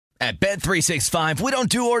At Bet365, we don't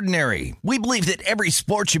do ordinary. We believe that every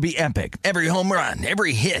sport should be epic. Every home run,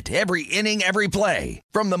 every hit, every inning, every play.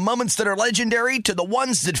 From the moments that are legendary to the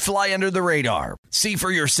ones that fly under the radar. See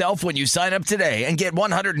for yourself when you sign up today and get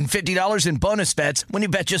 $150 in bonus bets when you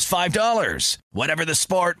bet just $5. Whatever the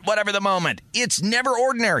sport, whatever the moment, it's never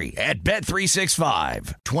ordinary at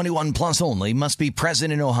Bet365. 21 plus only. Must be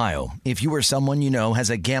present in Ohio. If you or someone you know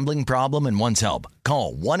has a gambling problem and wants help,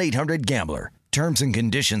 call 1-800-GAMBLER. Terms and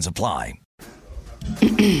conditions apply.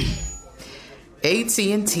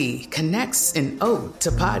 AT&T connects an ode to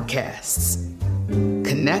podcasts.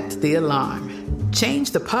 Connect the alarm.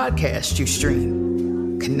 Change the podcast you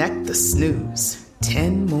stream. Connect the snooze.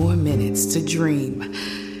 10 more minutes to dream.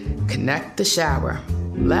 Connect the shower.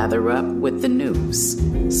 Lather up with the news.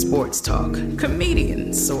 Sports talk,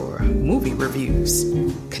 comedians, or movie reviews.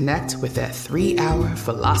 Connect with that 3-hour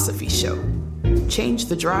philosophy show. Change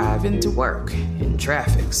the drive into work in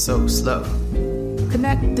traffic so slow.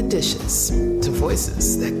 Connect the dishes to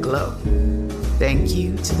voices that glow. Thank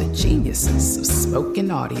you to the geniuses of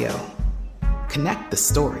spoken audio. Connect the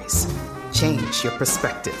stories. Change your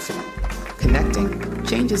perspective. Connecting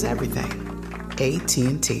changes everything.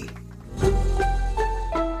 AT&T.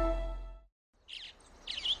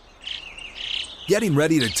 Getting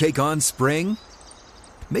ready to take on spring?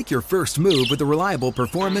 Make your first move with the reliable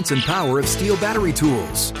performance and power of Steel battery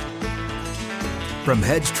tools. From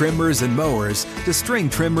hedge trimmers and mowers to string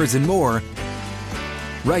trimmers and more,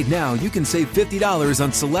 right now you can save $50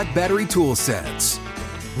 on select battery tool sets.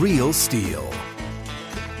 Real Steel.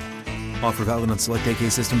 Offer valid on select AK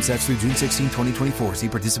system sets through June 16, 2024. See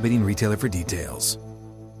participating retailer for details.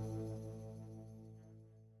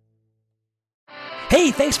 Hey,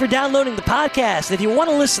 thanks for downloading the podcast. If you want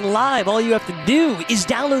to listen live, all you have to do is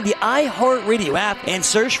download the iHeartRadio app and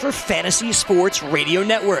search for Fantasy Sports Radio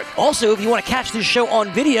Network. Also, if you want to catch this show on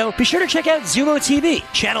video, be sure to check out Zumo TV,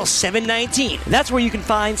 channel 719. That's where you can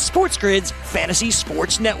find Sports Grid's Fantasy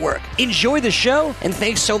Sports Network. Enjoy the show, and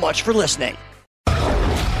thanks so much for listening. At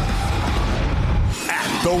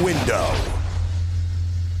the window.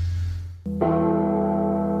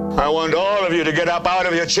 I want all of you to get up out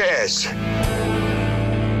of your chairs.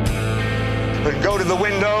 And go to the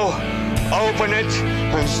window, open it,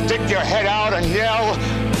 and stick your head out and yell.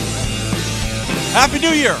 Happy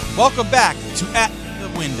New Year! Welcome back to At the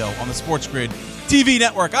Window on the Sports Grid TV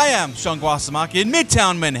network. I am Sean Guasamaki in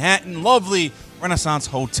Midtown Manhattan, lovely Renaissance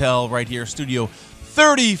Hotel right here, Studio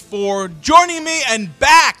 34. Joining me and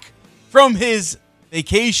back from his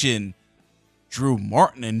vacation, Drew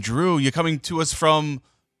Martin. And Drew, you're coming to us from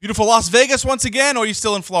beautiful Las Vegas once again, or are you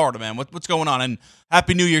still in Florida, man? What's going on? And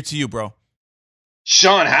Happy New Year to you, bro.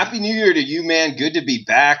 Sean, Happy New Year to you, man. Good to be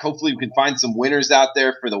back. Hopefully we can find some winners out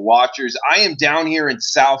there for the watchers. I am down here in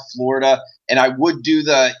South Florida, and I would do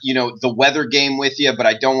the weather game with you, but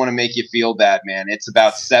I don't want to make you feel bad, man. It's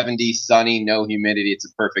about 70, sunny, no humidity. It's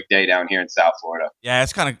a perfect day down here in South Florida. Yeah,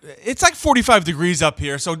 it's like 45 degrees up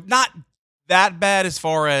here, so not that bad as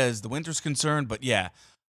far as the winter's concerned, but yeah,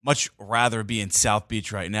 much rather be in South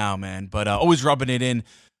Beach right now, man. But always rubbing it in.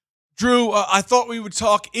 Drew, I thought we would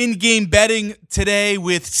talk in-game betting today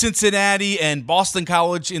with Cincinnati and Boston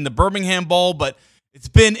College in the Birmingham Bowl, but it's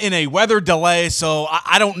been in a weather delay, so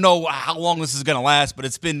I don't know how long this is going to last, but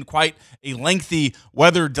it's been quite a lengthy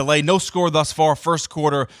weather delay. No score thus far, first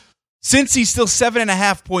quarter. Cincy's still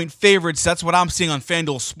 7.5-point favorites. That's what I'm seeing on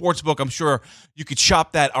FanDuel Sportsbook. I'm sure you could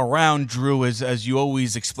shop that around, Drew, as you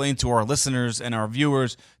always explain to our listeners and our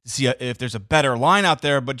viewers to see if there's a better line out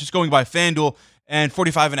there, but just going by FanDuel, and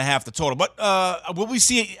 45.5 the total. But will we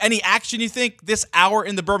see any action, you think, this hour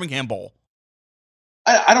in the Birmingham Bowl?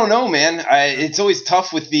 I don't know, man. It's always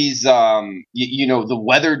tough with these, the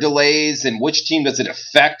weather delays and which team does it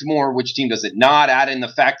affect more, which team does it not. Add in the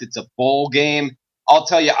fact it's a bowl game. I'll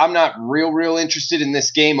tell you, I'm not real interested in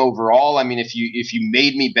this game overall. I mean, if you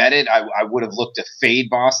made me bet it, I would have looked to fade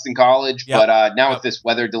Boston College. Yep. But now with this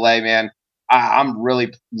weather delay, man, I'm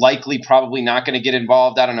really likely probably not going to get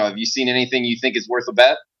involved. I don't know. Have you seen anything you think is worth a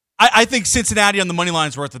bet? I think Cincinnati on the money line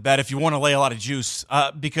is worth a bet if you want to lay a lot of juice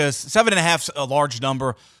because 7.5 is a large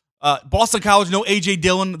number. Boston College, no A.J.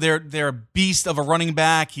 Dillon. They're a beast of a running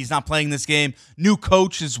back. He's not playing this game. New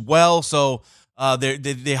coach as well. So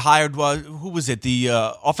they hired, who was it? The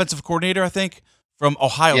offensive coordinator, I think, from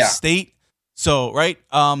Ohio State. So, right?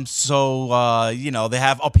 They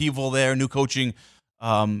have upheaval there, new coaching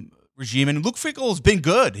regime. And Luke Fickell has been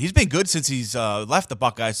good. He's been good since he's left the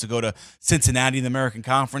Buckeyes to go to Cincinnati in the American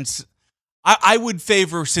Conference. I would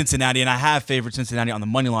favor Cincinnati, and I have favored Cincinnati on the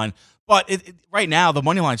money line. But right now, the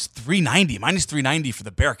money line is 390, minus 390 for the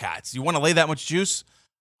Bearcats. You want to lay that much juice?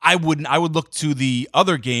 I wouldn't. I would look to the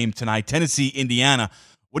other game tonight, Tennessee, Indiana.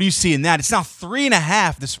 What do you see in that? It's now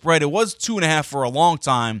 3.5, the spread. It was 2.5 for a long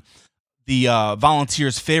time. The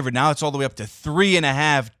Volunteers favorite. Now it's all the way up to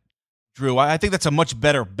 3.5. Drew, I think that's a much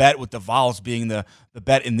better bet with the Vols being the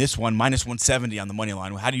bet in this one, minus 170 on the money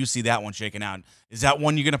line. How do you see that one shaking out? Is that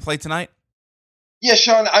one you're going to play tonight? Yeah,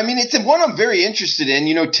 Sean, I mean, it's one I'm very interested in.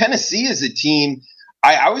 You know, Tennessee is a team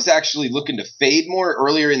I was actually looking to fade more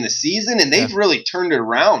earlier in the season, and they've really turned it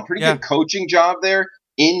around. Pretty good coaching job there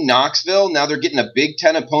in Knoxville. Now they're getting a Big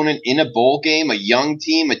Ten opponent in a bowl game, a young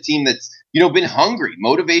team, a team that's, been hungry.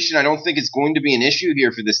 Motivation, I don't think is going to be an issue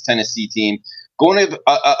here for this Tennessee team. Going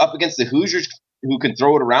up against the Hoosiers, who can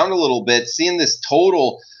throw it around a little bit, seeing this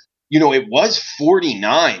total, it was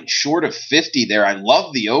 49, short of 50 there. I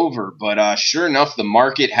love the over, but sure enough, the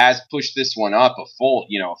market has pushed this one up a full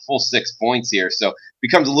 6 points here. So it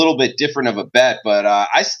becomes a little bit different of a bet, but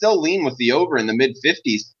I still lean with the over in the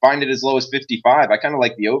mid-50s, find it as low as 55. I kind of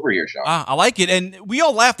like the over here, Sean. I like it. And we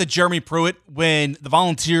all laughed at Jeremy Pruitt when the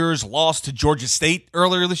Volunteers lost to Georgia State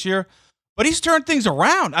earlier this year. But he's turned things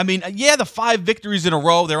around. I mean, the 5 victories in a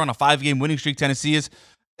row. They're on a 5-game winning streak, Tennessee is.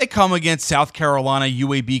 They come against South Carolina,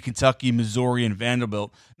 UAB, Kentucky, Missouri, and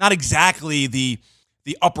Vanderbilt. Not exactly the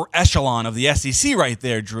upper echelon of the SEC right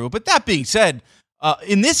there, Drew. But that being said,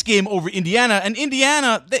 in this game over Indiana,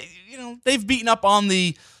 they've beaten up on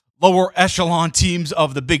the lower echelon teams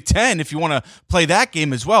of the Big Ten, if you want to play that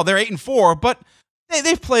game as well. They're 8-4, but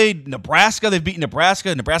they've played Nebraska. They've beaten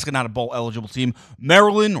Nebraska. Nebraska not a bowl-eligible team.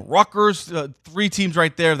 Maryland, Rutgers, 3 teams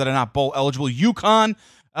right there that are not bowl-eligible. UConn,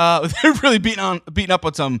 they're really beating up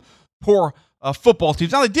on some poor football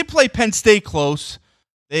teams. Now, they did play Penn State close.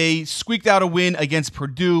 They squeaked out a win against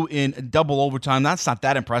Purdue in double overtime. That's not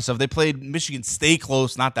that impressive. They played Michigan State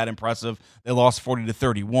close. Not that impressive. They lost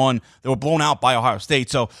 40-31. They were blown out by Ohio State.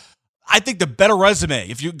 So I think the better resume,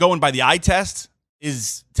 if you're going by the eye test,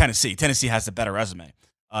 is Tennessee. Tennessee has the better resume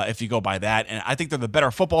if you go by that. And I think they're the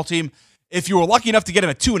better football team. If you were lucky enough to get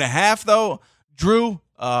them at 2.5, though, Drew,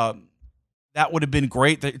 that would have been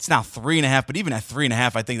great. It's now 3.5, but even at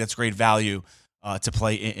 3.5, I think that's great value to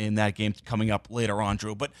play in that game coming up later on,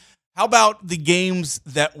 Drew. But how about the games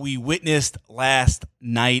that we witnessed last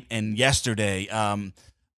night and yesterday?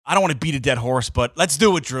 I don't want to beat a dead horse, but let's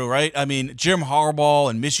do it, Drew, right? I mean, Jim Harbaugh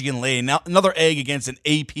and Michigan laying another egg against an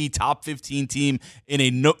AP top 15 team in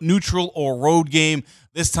a neutral or road game.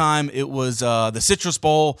 This time it was the Citrus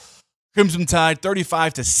Bowl. Crimson Tide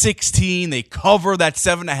 35-16. They cover that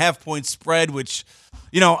 7.5-point spread, which,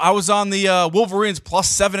 I was on the Wolverines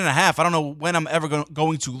plus 7.5. I don't know when I'm ever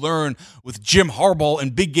going to learn with Jim Harbaugh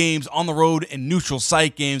and big games on the road and neutral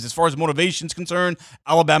site games. As far as motivation's concerned,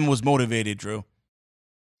 Alabama was motivated, Drew.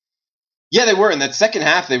 Yeah, they were. In that second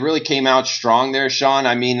half, they really came out strong there, Sean.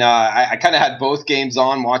 I mean, I kind of had both games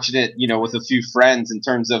on, watching it, with a few friends in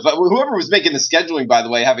terms of whoever was making the scheduling, by the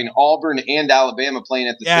way, having Auburn and Alabama playing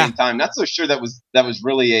at the same time. Not so sure that was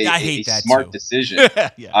really a smart decision,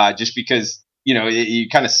 just because, you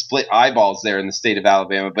kind of split eyeballs there in the state of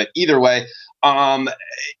Alabama. But either way,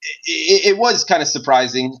 it was kind of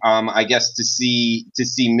surprising, I guess, to see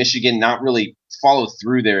Michigan not really follow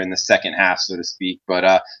through there in the second half, so to speak. But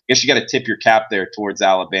I guess you got to tip your cap there towards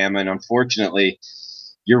Alabama. And unfortunately,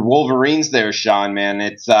 your Wolverines there, Sean, man,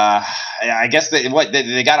 it's I guess they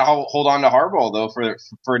got to hold on to Harbaugh, though,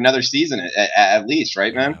 for another season at least,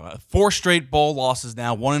 right, man? 4 straight bowl losses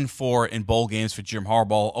now, 1-4 in bowl games for Jim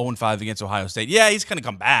Harbaugh, 0-5 against Ohio State. Yeah, he's going to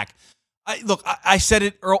come back. I said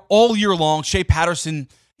it all year long. Shea Patterson,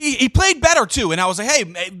 he played better, too. And I was like,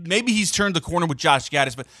 hey, maybe he's turned the corner with Josh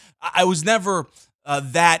Gaddis. But I was never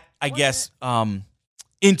that, I guess,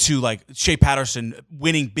 into like Shea Patterson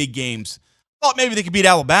winning big games. Thought maybe they could beat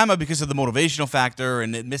Alabama because of the motivational factor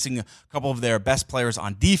and missing a couple of their best players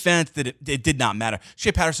on defense. That it did not matter.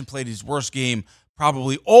 Shea Patterson played his worst game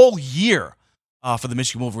probably all year for the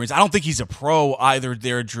Michigan Wolverines. I don't think he's a pro either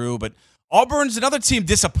there, Drew. But Auburn's another team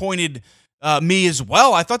disappointed me as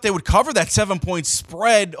well. I thought they would cover that 7-point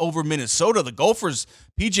spread over Minnesota. The Gophers,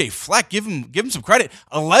 PJ Fleck, give him some credit.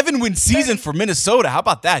 11-win season for Minnesota. How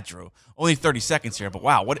about that, Drew? Only 30 seconds here, but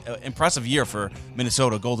wow, what an impressive year for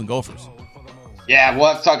Minnesota Golden Gophers. Yeah, we'll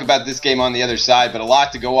have to talk about this game on the other side, but a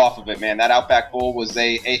lot to go off of it, man. That Outback Bowl was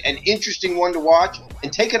an interesting one to watch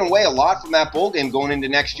and taking away a lot from that bowl game going into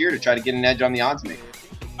next year to try to get an edge on the odds maker.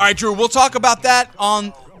 All right, Drew, we'll talk about that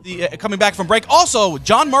on the coming back from break. Also,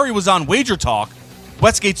 John Murray was on Wager Talk,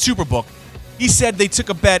 Westgate Superbook. He said they took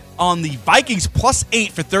a bet on the Vikings plus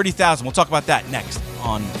 8 for $30,000. We'll talk about that next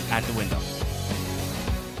on At the Window.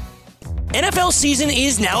 NFL season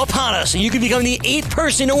is now upon us, and you can become the 8th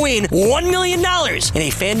person to win $1 million in a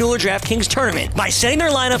FanDuel or DraftKings tournament by setting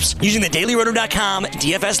their lineups using the DailyRoto.com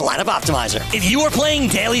DFS lineup optimizer. If you are playing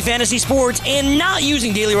daily fantasy sports and not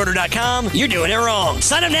using DailyRoto.com, you're doing it wrong.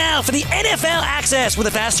 Sign up now for the NFL access with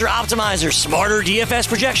a faster optimizer, smarter DFS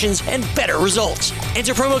projections, and better results.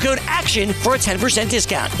 Enter promo code ACTION for a 10%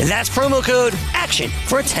 discount. That's promo code ACTION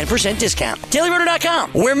for a 10% discount.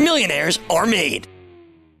 DailyRoto.com, where millionaires are made.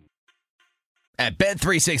 At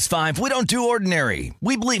Bet365, we don't do ordinary.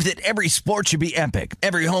 We believe that every sport should be epic.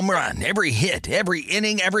 Every home run, every hit, every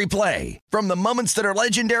inning, every play. From the moments that are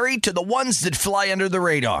legendary to the ones that fly under the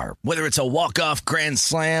radar. Whether it's a walk-off grand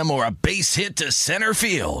slam or a base hit to center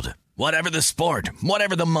field. Whatever the sport,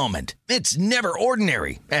 whatever the moment. It's never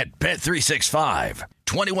ordinary at Bet365.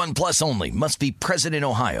 21 plus only. Must be present in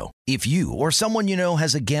Ohio. If you or someone you know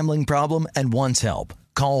has a gambling problem and wants help,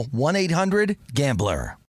 call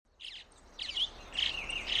 1-800-GAMBLER.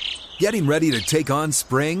 Getting ready to take on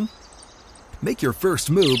spring? Make your first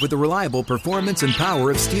move with the reliable performance and power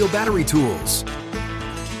of Steel battery tools.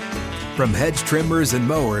 From hedge trimmers and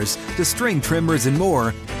mowers to string trimmers and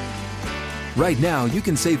more, right now you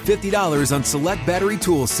can save $50 on select battery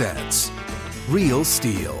tool sets. Real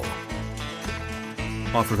Steel.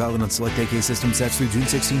 Offer valid on select AK system sets through June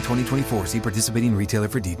 16, 2024. See participating retailer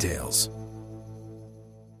for details.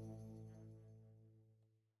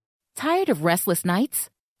 Tired of restless nights?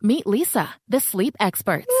 Meet Leesa, the sleep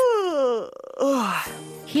experts.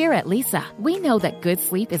 Here at Leesa, we know that good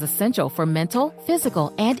sleep is essential for mental,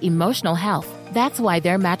 physical, and emotional health. That's why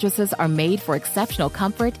their mattresses are made for exceptional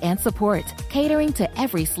comfort and support, catering to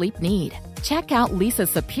every sleep need. Check out Leesa's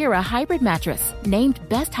Sapira Hybrid Mattress, named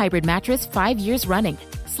Best Hybrid Mattress 5 years running.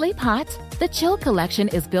 Sleep hot? The Chill Collection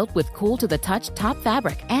is built with cool-to-the-touch top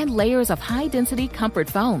fabric and layers of high-density comfort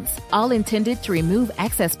foams, all intended to remove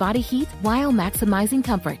excess body heat while maximizing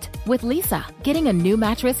comfort. With Leesa, getting a new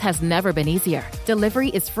mattress has never been easier. Delivery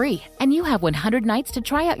is free, and you have 100 nights to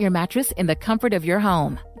try out your mattress in the comfort of your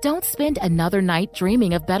home. Don't spend another night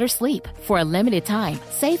dreaming of better sleep. For a limited time,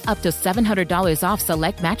 save up to $700 off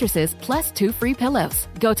select mattresses plus 2 free pillows.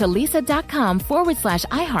 Go to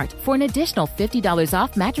leesa.com/iHeart for an additional $50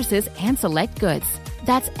 off mattresses and select goods.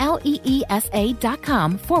 That's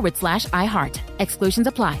LEESA.com/iHeart. Exclusions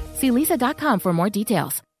apply. See leesa.com for more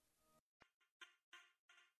details.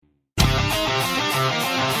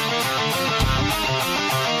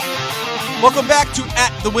 Welcome back to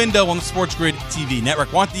At the Window on the Sports Grid TV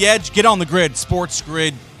network. Want the edge? Get on the grid. Sports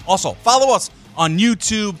Grid. Also, follow us on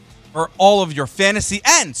YouTube for all of your fantasy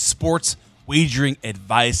and sports wagering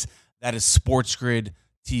advice. That is Sports Grid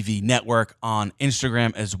TV network on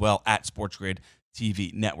Instagram as well, at Sports Grid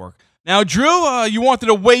TV network. Now, Drew, you wanted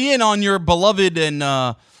to weigh in on your beloved and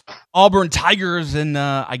Auburn Tigers and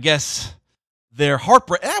I guess their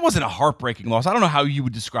heartbreak. That wasn't a heartbreaking loss. I don't know how you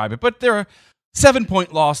would describe it, but they're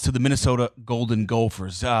 7-point loss to the Minnesota Golden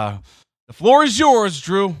Gophers. The floor is yours,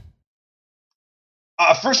 Drew.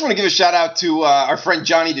 First, I want to give a shout out to our friend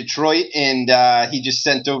Johnny Detroit, and he just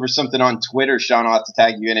sent over something on Twitter. Sean, I'll have to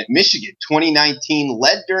tag you in it. Michigan, 2019,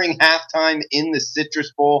 led during halftime in the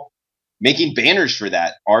Citrus Bowl. Making banners for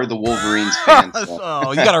that are the Wolverines fans.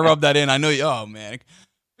 Oh, you got to rub that in. I know you. Oh, man.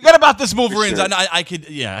 Forget about this Wolverines. Sure. I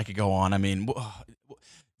could go on. I mean,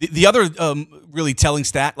 the other really telling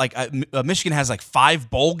stat, like Michigan has like 5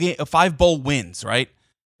 bowl wins, right?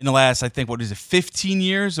 In the last, I think, 15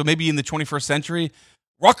 years, or maybe in the 21st century.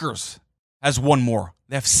 Rutgers has 1 more.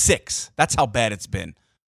 They have 6. That's how bad it's been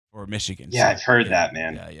for Michigan. Yeah, I've heard that,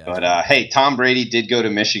 man. Yeah. But hey, Tom Brady did go to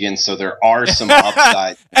Michigan, so there are some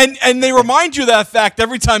upsides. and they remind you of that fact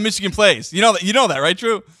every time Michigan plays. You know that, right,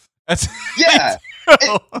 Drew? Yeah.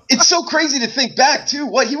 It's so crazy to think back too.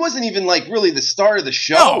 He wasn't even like really the star of the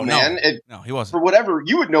show, man. No, he wasn't. For whatever,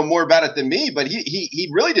 you would know more about it than me, but he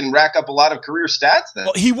really didn't rack up a lot of career stats then.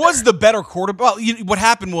 Well, he was the better quarterback. Well, what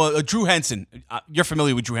happened was Drew Henson. You're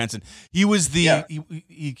familiar with Drew Henson. He was he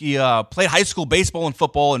played high school baseball and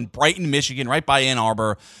football in Brighton, Michigan, right by Ann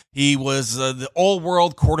Arbor. He was the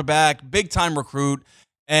all-world quarterback, big-time recruit.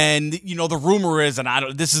 And the rumor is,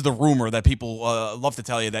 and this is the rumor that people love to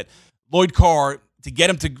tell you, that Lloyd Carr, to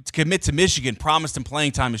get him to commit to Michigan, promised him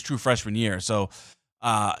playing time his true freshman year. So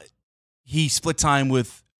he split time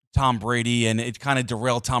with Tom Brady, and it kind of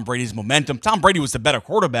derailed Tom Brady's momentum. Tom Brady was the better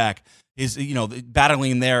quarterback,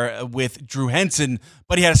 battling there with Drew Henson,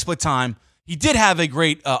 but he had a split time. He did have a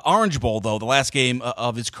great Orange Bowl, though, the last game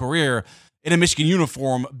of his career in a Michigan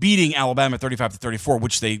uniform, beating Alabama 35-34,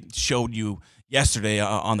 which they showed you yesterday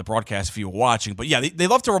on the broadcast if you were watching. But yeah, they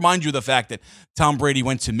love to remind you of the fact that Tom Brady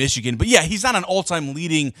went to Michigan. But yeah, he's not an all-time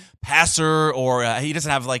leading passer, or he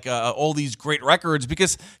doesn't have like all these great records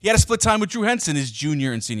because he had to split time with Drew Henson his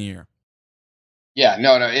junior and senior year. Yeah,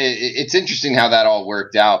 no, it's interesting how that all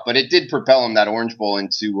worked out, but it did propel him, that Orange Bowl,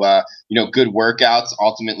 into good workouts,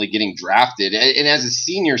 ultimately getting drafted. And as a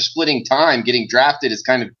senior, splitting time, getting drafted is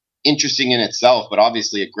kind of interesting in itself, but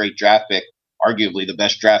obviously a great draft pick, arguably the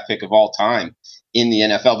best draft pick of all time in the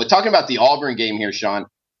NFL. But talking about the Auburn game here, Sean,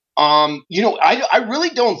 I really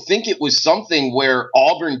don't think it was something where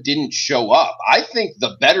Auburn didn't show up. I think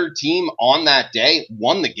the better team on that day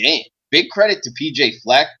won the game. Big credit to PJ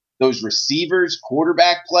Fleck. Those receivers,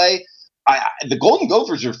 quarterback play, the Golden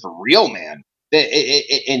Gophers are for real, man.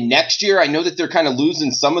 And next year, I know that they're kind of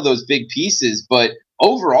losing some of those big pieces, but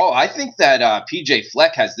overall, I think that PJ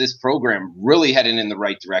Fleck has this program really heading in the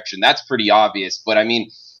right direction. That's pretty obvious, but I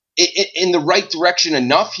mean, in the right direction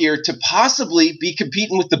enough here to possibly be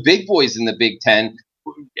competing with the big boys in the Big Ten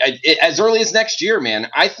as early as next year,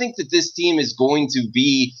 man. I think that this team is going to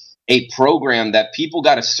be a program that people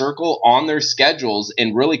got to circle on their schedules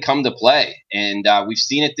and really come to play. And we've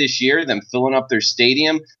seen it this year, them filling up their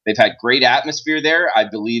stadium. They've had great atmosphere there. I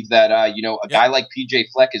believe that, guy like PJ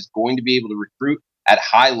Fleck is going to be able to recruit at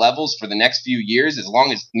high levels for the next few years, as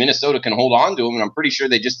long as Minnesota can hold on to him. And I'm pretty sure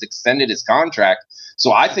they just extended his contract.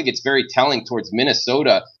 So I think it's very telling towards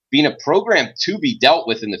Minnesota being a program to be dealt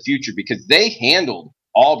with in the future, because they handled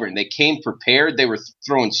Auburn. They came prepared. They were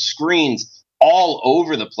throwing screens all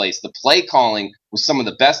over the place. The play calling was some of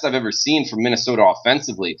the best I've ever seen from Minnesota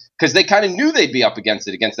offensively, because they kind of knew they'd be up against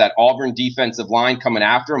that Auburn defensive line coming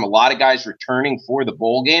after them. A lot of guys returning for the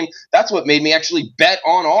bowl game. That's what made me actually bet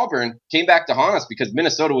on Auburn. Came back to haunt us because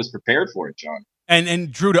Minnesota was prepared for it, John.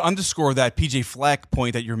 And Drew, to underscore that PJ Fleck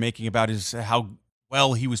point that you're making about how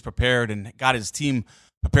well he was prepared and got his team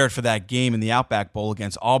prepared for that game in the Outback Bowl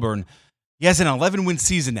against Auburn, he has an 11-win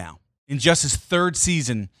season now in just his third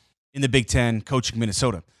season in the Big Ten coaching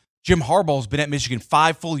Minnesota. Jim Harbaugh's been at Michigan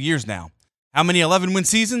 5 full years now. How many 11-win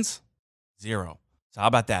seasons? 0. So how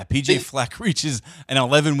about that? PJ Fleck reaches an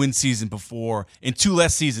 11-win season in 2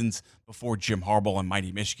 less seasons before Jim Harbaugh and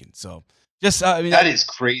mighty Michigan. So that is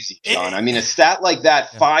crazy, John. A stat like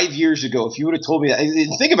that 5 years ago, if you would have told me that,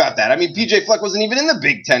 think about that. PJ Fleck wasn't even in the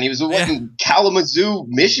Big Ten. He was in Kalamazoo,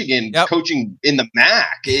 Michigan, coaching in the MAC.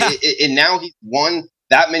 And now he's won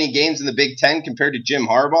that many games in the Big Ten compared to Jim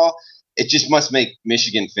Harbaugh. It just must make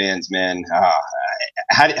Michigan fans, man.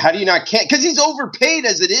 How do you not can't? Because he's overpaid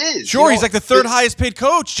as it is. Sure, he's like the third highest paid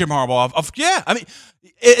coach, Jim Harbaugh.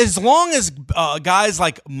 As long as guys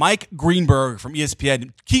like Mike Greenberg from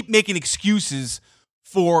ESPN keep making excuses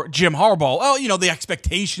for Jim Harbaugh, the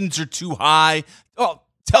expectations are too high. Oh,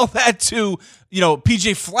 tell that to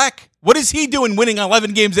PJ Fleck. What is he doing winning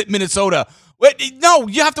 11 games at Minnesota? No,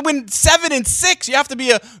 you have to win 7 and 6. You have to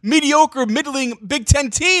be a mediocre, middling Big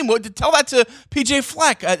Ten team. Tell that to PJ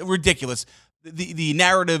Fleck. Ridiculous. The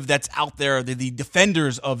narrative that's out there, the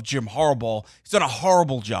defenders of Jim Harbaugh, he's done a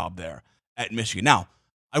horrible job there at Michigan. Now,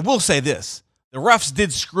 I will say this. The refs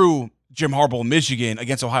did screw Jim Harbaugh in Michigan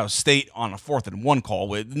against Ohio State on a 4th and 1 call.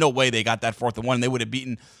 With no way they got that 4th and 1. And they would have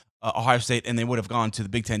beaten Ohio State, and they would have gone to the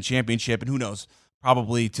Big Ten championship, and who knows,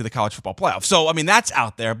 probably to the college football playoff. So, that's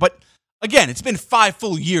out there. But again, it's been 5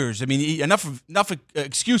 full years. Enough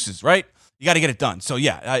excuses, right? You got to get it done. So,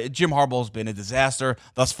 Jim Harbaugh's been a disaster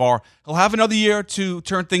thus far. He'll have another year to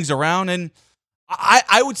turn things around. And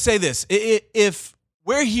I would say this. If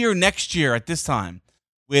we're here next year at this time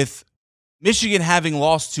with Michigan having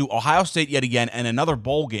lost to Ohio State yet again and another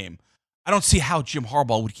bowl game, I don't see how Jim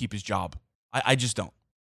Harbaugh would keep his job. I just don't.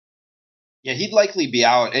 Yeah, he'd likely be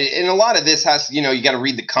out. And a lot of this has, you got to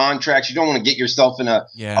read the contracts. You don't want to get yourself in a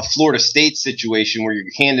Florida State situation where you're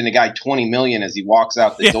handing a guy $20 million as he walks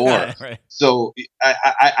out the door. Right. So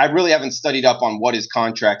I really haven't studied up on what his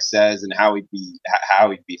contract says and how he'd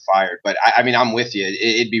be fired. But I'm with you.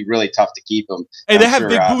 It'd be really tough to keep him. Hey, they have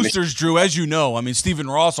big boosters, Drew, as you know. Stephen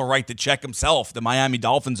Ross will write the check himself, the Miami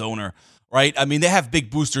Dolphins owner, right? They have big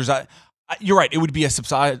boosters. You're right. It would be a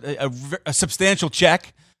substantial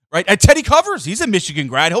check. Right, Teddy Covers, he's a Michigan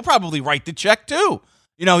grad. He'll probably write the check too.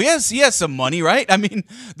 He has some money, right?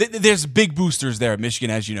 There's big boosters there at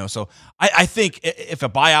Michigan, as you know. So I think if a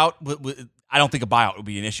buyout, I don't think a buyout would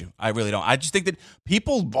be an issue. I really don't. I just think that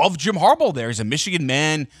people love Jim Harbaugh there. He's a Michigan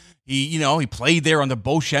man. He played there under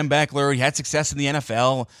Bo Schembechler. He had success in the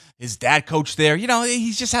NFL. His dad coached there.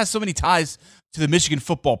 He just has so many ties to the Michigan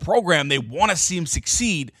football program. They want to see him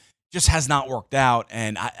succeed. Just has not worked out,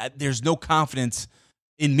 and there's no confidence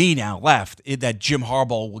in me now left that Jim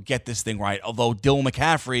Harbaugh will get this thing right. Although Dylan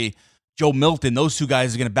McCaffrey Joe Milton, those two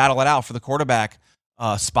guys are going to battle it out for the quarterback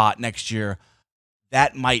spot next year.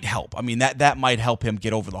 That might help. I mean, that might help him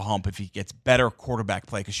get over the hump if he gets better quarterback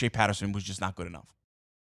play, because Shea Patterson was just not good enough.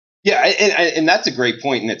 Yeah, and that's a great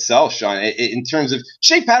point in itself, Sean. In terms of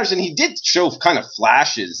Shea Patterson, he did show kind of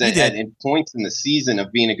flashes at points in the season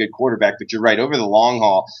of being a good quarterback, but you're right, over the long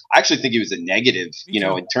haul, I actually think he was a negative,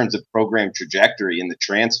 in terms of program trajectory in the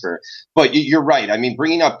transfer. But you're right. I mean,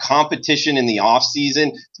 bringing up competition in the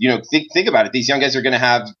offseason, think about it. These young guys are going to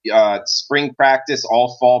have spring practice,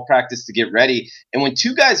 all fall practice to get ready. And when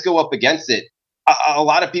two guys go up against it, a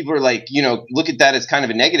lot of people are like, look at that as kind of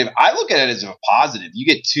a negative. I look at it as a positive. You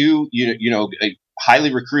get two,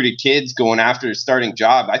 highly recruited kids going after a starting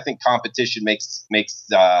job. I think competition makes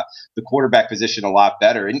the quarterback position a lot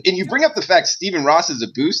better. And you bring up the fact Stephen Ross is a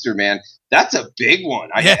booster, man. That's a big one.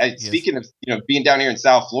 Speaking of being down here in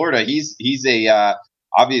South Florida, he's a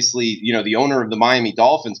obviously, the owner of the Miami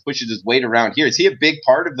Dolphins pushes his weight around here. Is he a big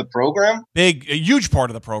part of the program? A huge part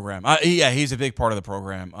of the program. He's a big part of the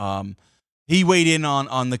program. He weighed in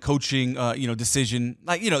on the coaching, decision.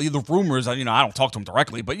 Like, the rumors. I don't talk to him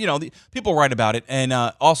directly, but the people write about it, and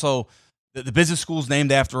also the business school's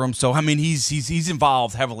named after him. So I mean, he's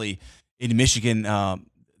involved heavily in Michigan,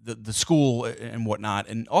 the school and whatnot.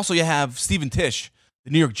 And also you have Stephen Tisch,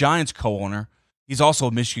 the New York Giants co-owner. He's also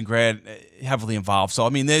a Michigan grad, heavily involved. So I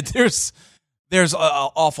mean, there's an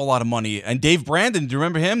awful lot of money. And Dave Brandon, do you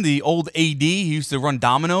remember him? The old AD. He used to run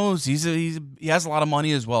Domino's. He has a lot of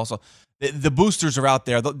money as well. So the boosters are out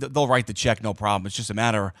there. They'll write the check, no problem. It's just a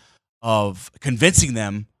matter of convincing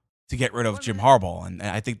them to get rid of Jim Harbaugh. And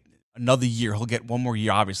I think another year, he'll get one more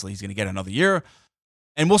year. Obviously, he's going to get another year.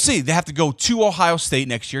 And we'll see. They have to go to Ohio State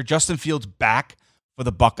next year. Justin Fields back for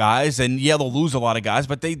the Buckeyes. And, yeah, they'll lose a lot of guys,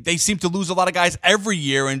 but they seem to lose a lot of guys every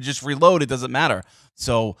year and just reload. It doesn't matter.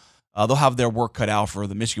 So they'll have their work cut out for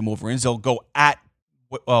the Michigan Wolverines. They'll go at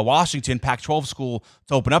Washington, Pac-12 school,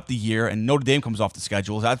 to open up the year, and Notre Dame comes off the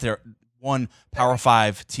schedule. That's their one Power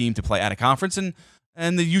 5 team to play at a conference,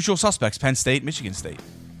 and the usual suspects, Penn State, Michigan State.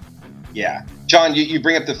 Yeah. John, you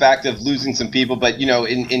bring up the fact of losing some people, but,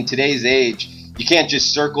 in today's age, you can't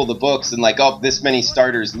just circle the books and this many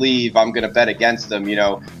starters leave, I'm going to bet against them,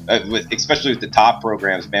 especially with the top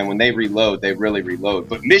programs, man. When they reload, they really reload.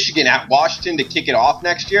 But Michigan at Washington to kick it off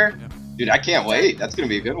next year, dude, I can't wait. That's going to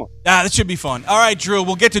be a good one. Yeah, that should be fun. All right, Drew,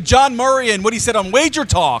 we'll get to John Murray and what he said on Wager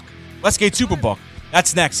Talk. Westgate Superbook.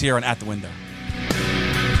 That's next here on At the Window.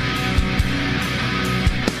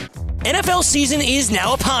 NFL season is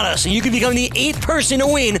now upon us, and you can become the 8th person to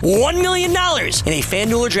win $1 million in a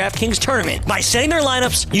FanDuel or DraftKings tournament by setting their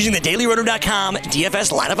lineups using the DailyRoto.com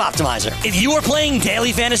DFS Lineup Optimizer. If you are playing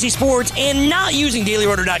daily fantasy sports and not using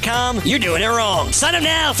DailyRoto.com, you're doing it wrong. Sign up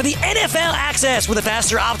now for the NFL access with a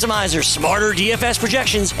faster optimizer, smarter DFS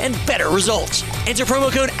projections, and better results. Enter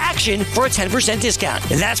promo code ACTION for a 10% discount.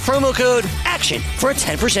 That's promo code ACTION for a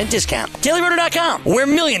 10% discount. DailyRoto.com, where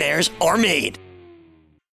millionaires are made.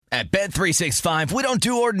 At Bet365, we don't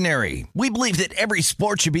do ordinary. We believe that every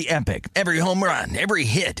sport should be epic. Every home run, every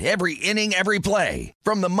hit, every inning, every play.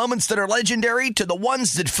 From the moments that are legendary to the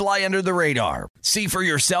ones that fly under the radar. See for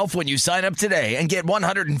yourself when you sign up today and get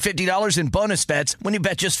 $150 in bonus bets when you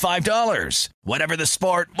bet just $5. Whatever the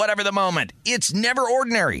sport, whatever the moment, it's never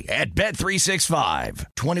ordinary at Bet365.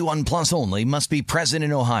 21 plus only. Must be present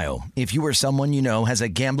in Ohio. If you or someone you know has a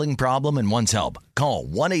gambling problem and wants help, call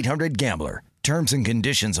 1-800-GAMBLER. Terms and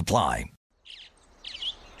conditions apply.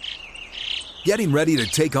 Getting ready to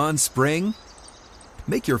take on spring?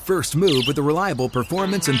 Make your first move with the reliable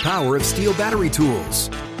performance and power of Steel battery tools.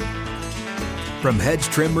 From hedge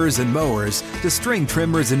trimmers and mowers to string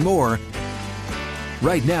trimmers and more,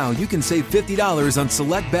 right now you can save $50 on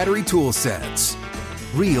select battery tool sets.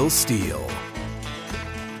 Real Steel.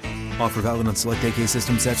 Offer valid on select AK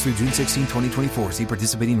system sets through June 16, 2024. See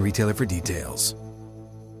participating retailer for details.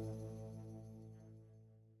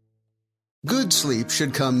 Good sleep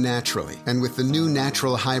should come naturally, and with the new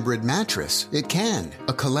Natural Hybrid mattress, it can.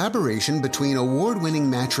 A collaboration between award-winning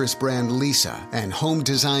mattress brand Leesa and home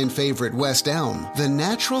design favorite West Elm, the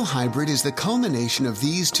Natural Hybrid is the culmination of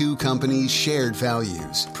these two companies' shared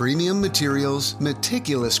values: premium materials,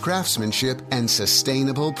 meticulous craftsmanship, and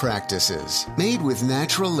sustainable practices. Made with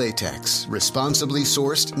natural latex, responsibly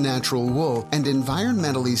sourced natural wool, and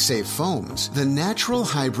environmentally safe foams, the Natural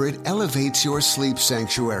Hybrid elevates your sleep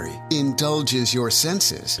sanctuary, indulges your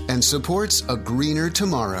senses, and supports a greener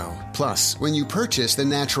tomorrow. Plus, when you purchase the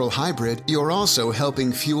Natural Hybrid, you're also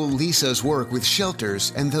helping fuel Leesa's work with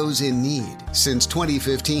shelters and those in need. Since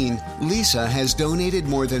 2015, Leesa has donated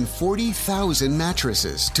more than 40,000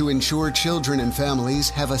 mattresses to ensure children and families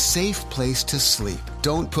have a safe place to sleep.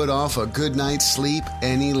 Don't put off a good night's sleep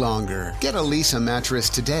any longer. Get a Leesa mattress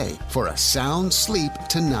today for a sound sleep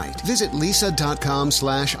tonight. Visit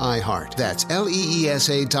leesa.com/iHeart. That's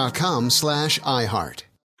LEESA.com/iHeart.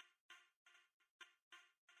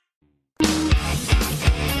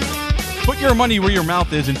 Put your money where your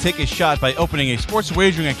mouth is and take a shot by opening a sports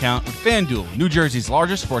wagering account with FanDuel, New Jersey's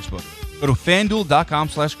largest sportsbook. Go to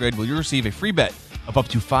FanDuel.com/grid where you receive a free bet of up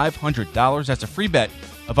to $500. That's a free bet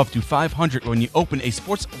of up to $500 when you open a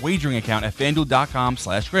sports wagering account at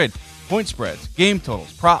FanDuel.com/grid. Point spreads, game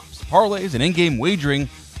totals, props, parlays, and in-game wagering.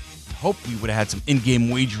 I hope we would have had some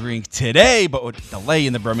in-game wagering today, but with delay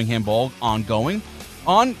in the Birmingham Bowl ongoing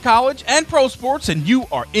on college and pro sports, and you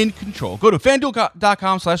are in control. Go to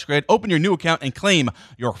FanDuel.com/grid, open your new account, and claim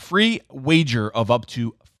your free wager of up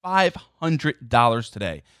to $500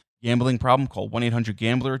 today. Gambling problem? Call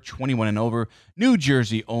 1-800-GAMBLER, 21 and over. New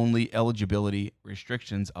Jersey only. Eligibility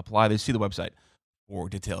restrictions apply. They see the website for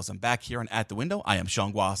details. I'm back here on At the Window. I am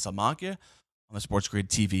Sean Guasamacchia on the Sports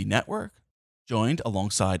Grid TV network, joined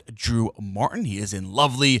alongside Drew Martin. He is in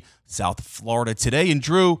lovely South Florida today. And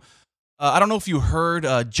Drew, I don't know if you heard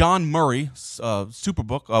John Murray,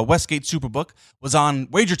 Superbook, Westgate Superbook, was on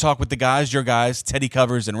Wager Talk with the guys, your guys, Teddy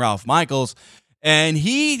Covers and Ralph Michaels. And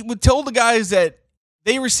he told the guys that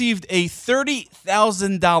they received a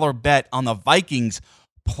 $30,000 bet on the Vikings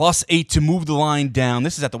 +8 to move the line down.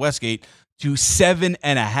 This is at the Westgate to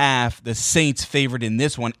 7.5. The Saints favored in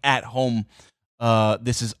this one at home.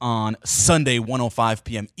 This is on Sunday, 1:05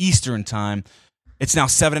 p.m. Eastern time. It's now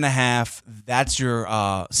 7.5. That's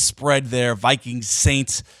your spread there. Vikings,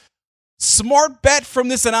 Saints. Smart bet from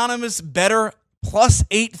this anonymous bettor.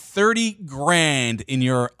 +8, $30,000 in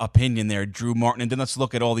your opinion there, Drew Martin. And then let's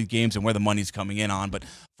look at all these games and where the money's coming in on. But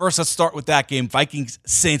first, let's start with that game, Vikings,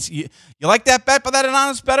 Saints. You like that bet by that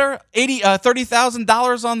anonymous bettor?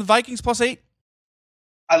 $30,000 on the Vikings +8?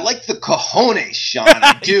 I like the cojones, Sean.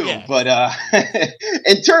 I do. Yeah. But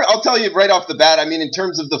I'll tell you right off the bat, I mean, in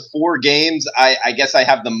terms of the 4 games, I guess I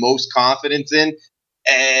have the most confidence in.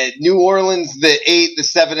 New Orleans, the 8, the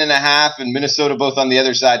 7.5, and Minnesota both on the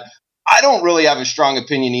other side. I don't really have a strong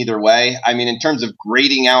opinion either way. I mean, in terms of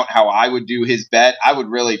grading out how I would do his bet, I would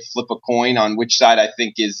really flip a coin on which side I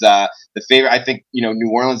think is the favorite. I think, New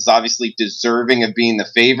Orleans is obviously deserving of being the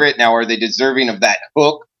favorite. Now, are they deserving of that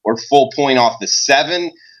hook or full point off the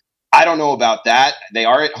 7? I don't know about that. They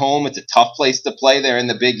are at home. It's a tough place to play. They're in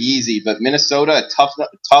the Big Easy. But Minnesota, a tough,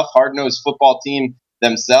 hard-nosed football team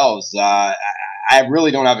themselves. I really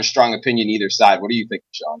don't have a strong opinion either side. What do you think,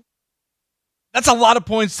 Sean? That's a lot of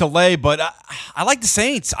points to lay, but I like the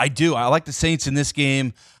Saints. I do. I like the Saints in this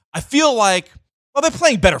game. I feel like, well, they're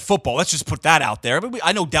playing better football. Let's just put that out there.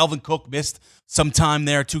 I know Dalvin Cook missed some time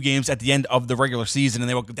there, 2 games at the end of the regular season, and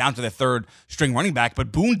they were down to their 3rd string running back,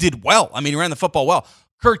 but Boone did well. I mean, he ran the football well.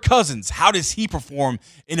 Kirk Cousins, how does he perform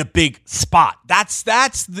in a big spot? That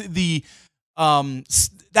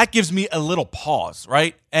gives me a little pause,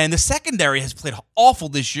 right? And the secondary has played awful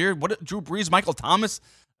this year. Drew Brees, Michael Thomas,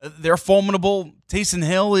 they're formidable. Taysom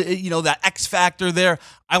Hill, that X factor there.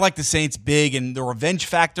 I like the Saints big, and the revenge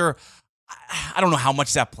factor, I don't know how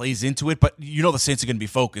much that plays into it, but the Saints are going to be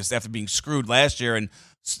focused after being screwed last year, and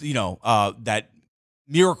that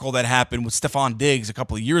miracle that happened with Stephon Diggs a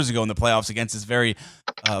couple of years ago in the playoffs against this very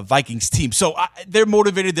Vikings team. So they're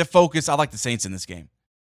motivated, they're focused. I like the Saints in this game.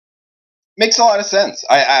 Makes a lot of sense.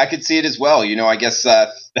 I could see it as well. I guess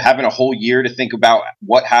having a whole year to think about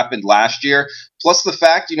what happened last year, plus the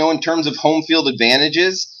fact, in terms of home field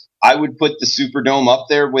advantages, I would put the Superdome up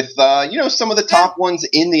there with, some of the top ones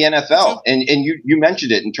in the NFL. And you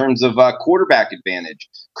mentioned it in terms of quarterback advantage.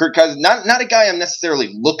 Kirk Cousins, not a guy I'm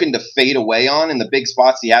necessarily looking to fade away on in the big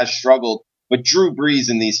spots. He has struggled, but Drew Brees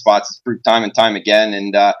in these spots has proved time and time again.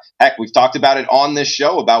 And heck, we've talked about it on this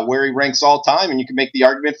show about where he ranks all time, and you can make the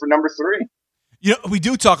argument for number 3. We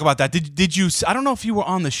do talk about that. Did you? I don't know if you were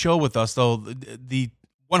on the show with us though. The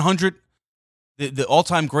 100. The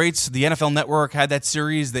all-time greats, the NFL Network had that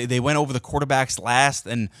series. They went over the quarterbacks last,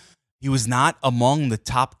 and he was not among the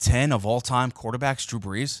top 10 of all-time quarterbacks, Drew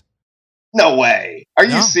Brees. No way. Are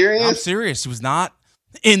you serious? I'm serious. He was not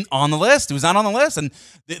on the list. He was not on the list. And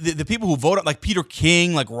the people who vote, like Peter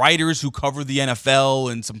King, like writers who cover the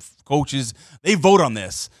NFL and some coaches, they vote on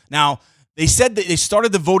this. Now, they said that they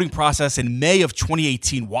started the voting process in May of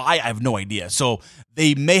 2018. Why? I have no idea. So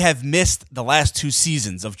they may have missed the last 2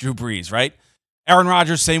 seasons of Drew Brees, right? Aaron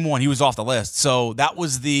Rodgers, same one. He was off the list. So that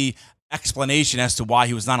was the explanation as to why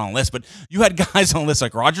he was not on the list. But you had guys on the list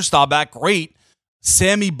like Roger Staubach, great.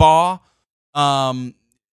 Sammy Baugh.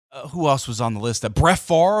 Who else was on the list? Brett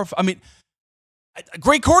Favre. I mean,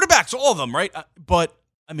 great quarterbacks, all of them, right? But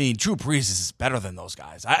I mean, Drew Brees is better than those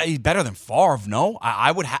guys. He's better than Favre. No,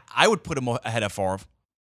 I would put him ahead of Favre.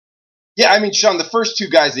 Yeah, I mean, Sean, the first two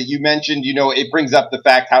guys that you mentioned, it brings up the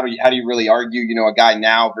fact how do you really argue, a guy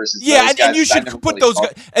now versus those guys? And you should put those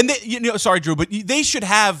guys. And sorry, Drew, but they should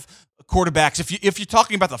have quarterbacks. If you're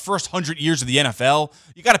talking about the first 100 years of the NFL,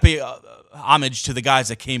 you got to pay homage to the guys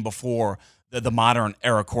that came before the modern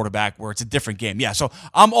era quarterback, where it's a different game. Yeah, so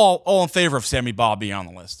I'm all in favor of Sammy Baugh being on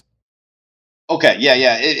the list. Okay,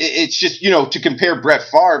 yeah. It's just, to compare Brett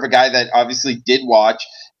Favre, a guy that obviously did watch,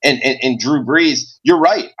 and Drew Brees, you're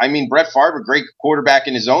right. I mean, Brett Favre, a great quarterback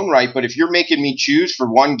in his own right, but if you're making me choose for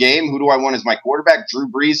one game, who do I want as my quarterback, Drew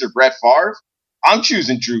Brees or Brett Favre? I'm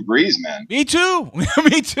choosing Drew Brees, man. Me too.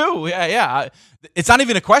 Me too. Yeah. It's not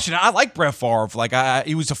even a question. I like Brett Favre.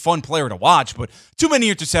 He was a fun player to watch, but too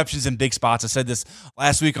many interceptions in big spots. I said this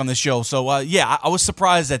last week on the show. So, I was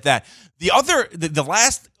surprised at that. The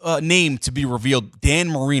last name to be revealed, Dan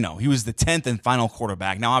Marino. He was the 10th and final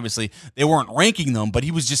quarterback. Now, obviously, they weren't ranking them, but he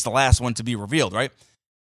was just the last one to be revealed, right?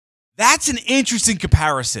 That's an interesting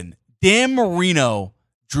comparison. Dan Marino,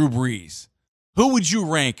 Drew Brees. Who would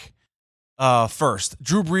you rank first,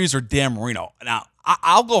 Drew Brees or Dan Marino? Now,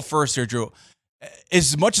 I'll go first here, Drew.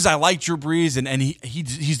 As much as I like Drew Brees and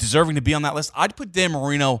he's deserving to be on that list, I'd put Dan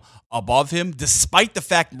Marino above him, despite the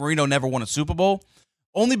fact Marino never won a Super Bowl,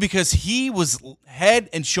 only because he was head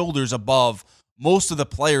and shoulders above most of the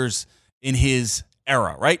players in his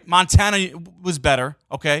era, right? Montana was better,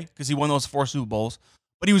 okay, because he won those 4 Super Bowls,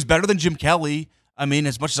 but he was better than Jim Kelly. I mean,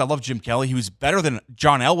 as much as I love Jim Kelly, he was better than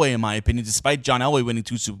John Elway, in my opinion, despite John Elway winning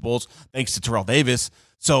 2 Super Bowls, thanks to Terrell Davis.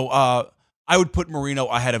 So I would put Marino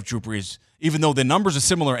ahead of Drew Brees, even though the numbers are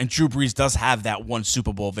similar, and Drew Brees does have that 1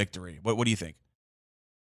 Super Bowl victory. What do you think?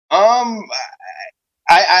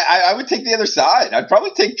 I would take the other side. I'd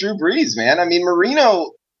probably take Drew Brees, man. I mean,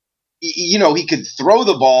 Marino, he could throw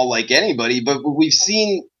the ball like anybody, but we've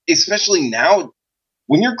seen, especially now,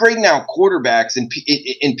 when you're grading out quarterbacks and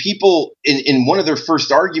people in one of their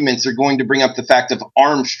first arguments are going to bring up the fact of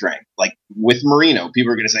arm strength, like with Marino,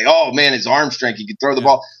 people are going to say, oh man, his arm strength, he could throw the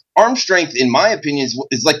ball. Arm strength, in my opinion,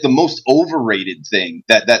 is like the most overrated thing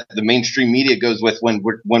that the mainstream media goes with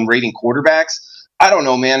when rating quarterbacks. I don't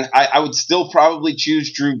know, man. I would still probably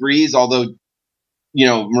choose Drew Brees, although,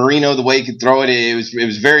 Marino, the way he could throw it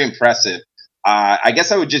was very impressive. I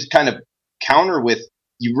guess I would just kind of counter with,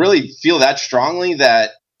 you really feel that strongly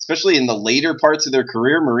that, especially in the later parts of their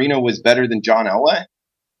career, Marino was better than John Elway?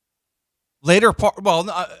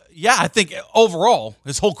 I think overall,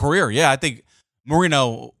 his whole career, I think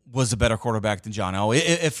Marino was a better quarterback than John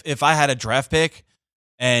Elway. If I had a draft pick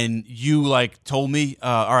and you told me,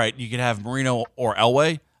 all right, you could have Marino or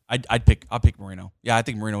Elway, I'll pick Marino. Yeah, I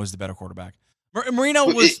think Marino is the better quarterback.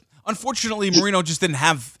 Unfortunately, Marino just didn't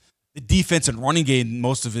have the defense and running game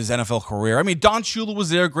most of his NFL career. I mean, Don Shula was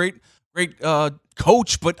there, great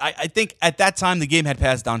coach, but I think at that time the game had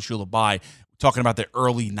passed Don Shula by, talking about the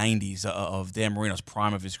early 90s of Dan Marino's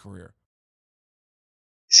prime of his career.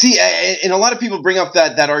 See, and a lot of people bring up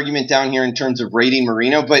that argument down here in terms of rating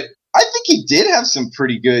Marino, but I think he did have some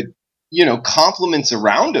pretty good, compliments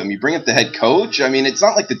around him. You bring up the head coach. I mean, it's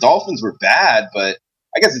not like the Dolphins were bad, but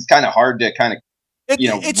I guess it's kind of hard to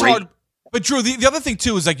it's hard. But Drew, the other thing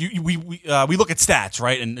too is we look at stats,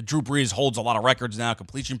 right? And Drew Brees holds a lot of records now,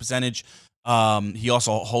 completion percentage. He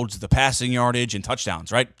also holds the passing yardage and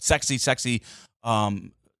touchdowns, right? Sexy,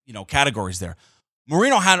 categories there.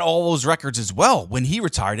 Marino had all those records as well when he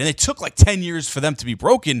retired, and it took 10 years for them to be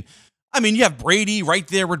broken. I mean, you have Brady right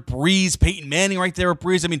there with Brees, Peyton Manning right there with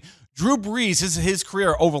Brees. I mean, Drew Brees, his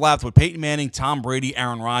career overlapped with Peyton Manning, Tom Brady,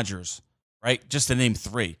 Aaron Rodgers, right? Just to name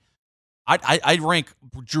 3. I'd rank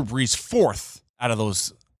Drew Brees 4th out of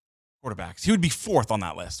those quarterbacks. He would be 4th on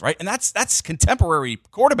that list, right? And that's contemporary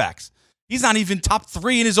quarterbacks. He's not even top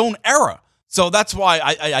 3 in his own era. So that's why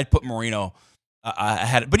I'd put Marino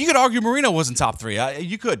ahead. But you could argue Marino wasn't top 3.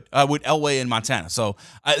 You could with Elway and Montana. So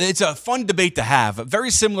it's a fun debate to have.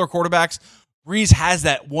 Very similar quarterbacks. Brees has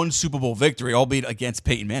that 1 Super Bowl victory, albeit against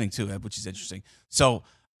Peyton Manning too, which is interesting. So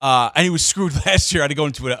and he was screwed last year. I had to go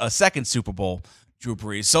into a second Super Bowl. Drew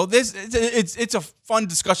Brees. So it's a fun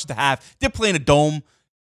discussion to have. Did play in a dome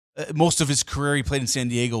most of his career. He played in San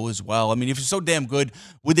Diego as well. I mean, if he's so damn good,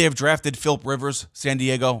 would they have drafted Philip Rivers, San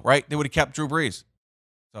Diego, right? They would have kept Drew Brees.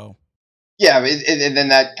 So, yeah, and then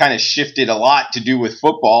that kind of shifted a lot to do with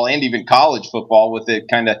football and even college football, with it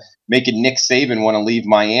kind of making Nick Saban want to leave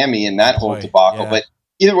Miami and that whole debacle. Yeah. But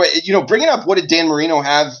either way, bringing up what did Dan Marino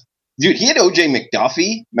have? Dude, he had O.J.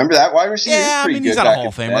 McDuffie. Remember that wide receiver? Yeah, he's not a Hall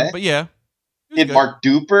of Famer, but yeah. He had Mark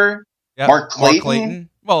Duper, Mark Clayton.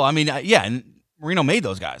 Well, I mean, and Marino made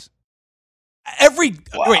those guys. every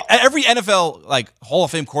NFL like Hall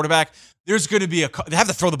of Fame quarterback, there's going to be they have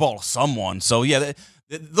to throw the ball to someone. So yeah,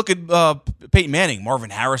 look at Peyton Manning, Marvin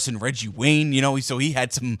Harrison, Reggie Wayne. So he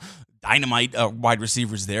had some dynamite wide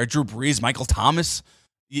receivers there. Drew Brees, Michael Thomas.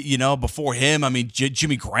 Before him, I mean,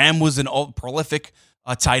 Jimmy Graham was an prolific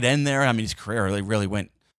tight end there. I mean, his career really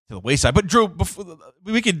went to the wayside. But Drew,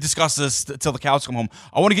 we could discuss this till the cows come home.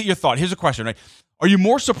 I want to get your thought. Here's a question, right? Are you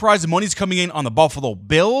more surprised the money's coming in on the Buffalo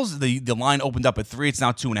Bills? The line opened up at 3. It's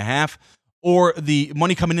now 2.5. Or the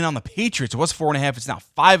money coming in on the Patriots? It was 4.5. It's now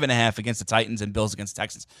 5.5 against the Titans and Bills against the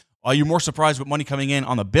Texans. Are you more surprised with money coming in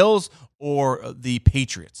on the Bills or the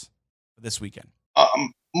Patriots this weekend?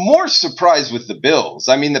 More surprised with the Bills.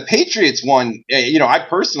 I mean, the Patriots one, I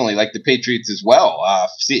personally like the Patriots as well.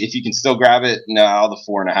 See if you can still grab it. No, the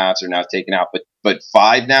 4.5s are now taken out, but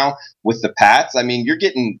 5 now with the Pats. I mean, you're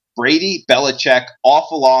getting Brady, Belichick off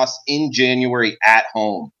a loss in January at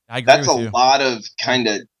home. That's a lot of kind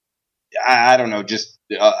of, I don't know, just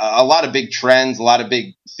a lot of big trends, a lot of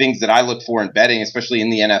big things that I look for in betting, especially in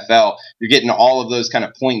the NFL. You're getting all of those kind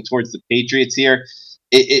of pointing towards the Patriots here.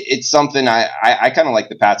 It's something I kind of like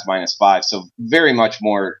the Pats -5, so very much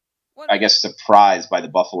more, I guess, surprised by the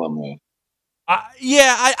Buffalo move.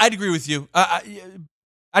 I'd agree with you. I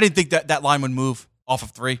didn't think that line would move off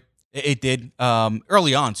of 3. It did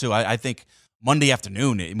early on too. I think Monday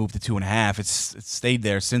afternoon it moved to 2.5. It's stayed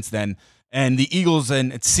there since then. And the Eagles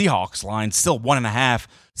and Seahawks line still 1.5.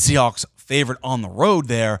 Seahawks favored on the road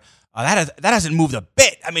there. That hasn't moved a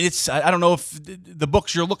bit. I mean, I don't know if the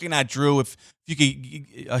books you're looking at, Drew, if you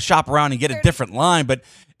could shop around and get a different line, but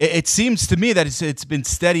it seems to me that it's been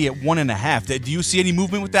steady at 1.5. Do you see any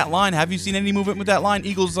movement with that line? Have you seen any movement with that line,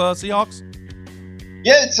 Eagles, Seahawks?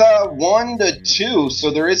 Yeah, it's 1-2,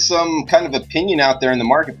 so there is some kind of opinion out there in the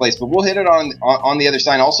marketplace, but we'll hit it on the other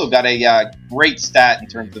side. Also got a great stat in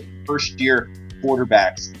terms of first-year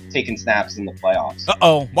quarterbacks taking snaps in the playoffs.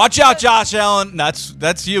 Uh-oh. Watch out, Josh Allen.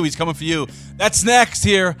 That's you. He's coming for you. That's next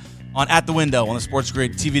here on At the Window on the Sports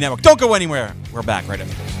Grid TV network. Don't go anywhere. We're back right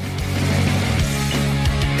after this.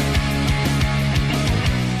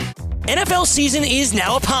 NFL season is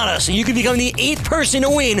now upon us, and you can become the 8th person to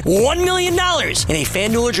win $1 million in a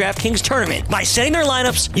FanDuel or DraftKings tournament by setting their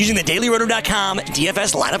lineups using the DailyRoto.com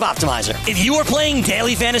DFS lineup optimizer. If you are playing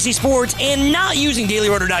daily fantasy sports and not using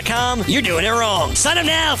DailyRoto.com, you're doing it wrong. Sign up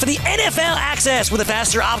now for the NFL access with a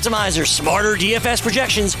faster optimizer, smarter DFS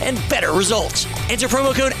projections, and better results. Enter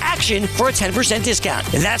promo code ACTION for a 10% discount.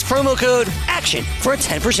 That's promo code ACTION for a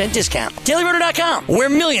 10% discount. DailyRoto.com, where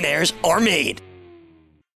millionaires are made.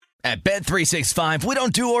 At Bet365, we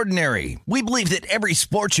don't do ordinary. We believe that every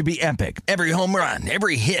sport should be epic. Every home run,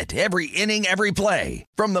 every hit, every inning, every play.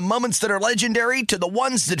 From the moments that are legendary to the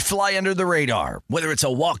ones that fly under the radar. Whether it's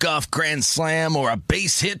a walk-off grand slam or a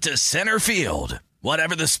base hit to center field.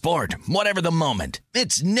 Whatever the sport, whatever the moment.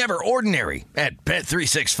 It's never ordinary at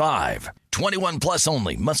Bet365. 21 plus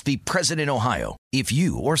only. Must be present in Ohio. If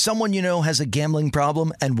you or someone you know has a gambling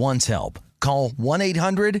problem and wants help, call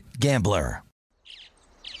 1-800-GAMBLER.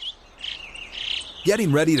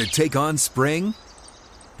 Getting ready to take on spring?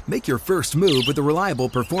 Make your first move with the reliable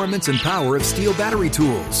performance and power of Steel battery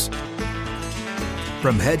tools.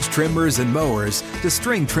 From hedge trimmers and mowers to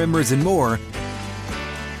string trimmers and more,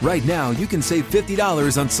 right now you can save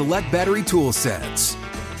 $50 on select battery tool sets.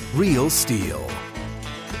 Real Steel.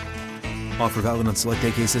 Offer valid on select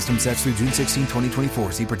AK system sets through June 16,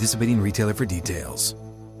 2024. See participating retailer for details.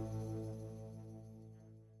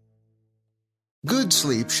 Good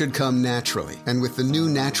sleep should come naturally, and with the new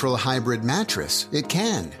Natural Hybrid mattress, it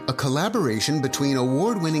can. A collaboration between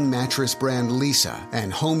award-winning mattress brand Leesa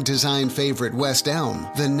and home design favorite West Elm,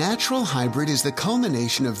 the Natural Hybrid is the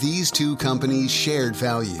culmination of these two companies' shared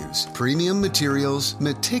values: premium materials,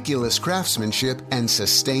 meticulous craftsmanship, and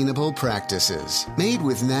sustainable practices. Made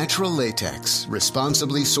with natural latex,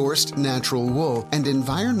 responsibly sourced natural wool, and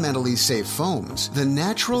environmentally safe foams, the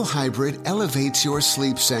Natural Hybrid elevates your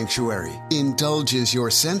sleep sanctuary, indulges your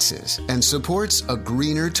senses, and supports a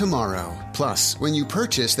greener tomorrow. Plus, when you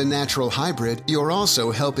purchase the Natural Hybrid, you're also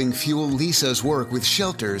helping fuel Leesa's work with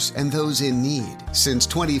shelters and those in need. Since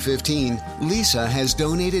 2015, Leesa has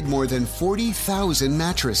donated more than 40,000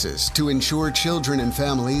 mattresses to ensure children and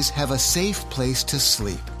families have a safe place to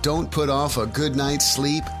sleep. Don't put off a good night's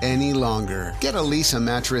sleep any longer. Get a Leesa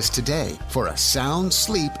mattress today for a sound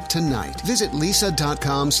sleep tonight. Visit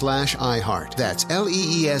leesa.com/iHeart. That's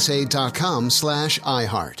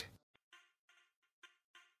LEESA.com/iHeart.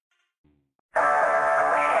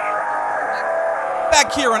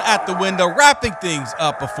 Back here on At the Window, wrapping things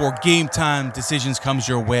up before game time decisions comes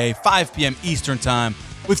your way. 5 p.m. Eastern time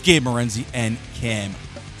with Gabe Morenzi and Cam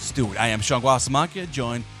Let's do it. I am Sean Guasamacchia,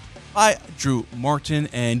 joined by Drew Martin.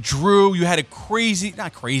 And Drew, you had a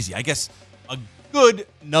not crazy, I guess a good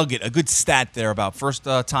nugget, a good stat there about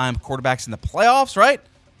first-time quarterbacks in the playoffs, right?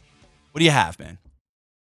 What do you have, man?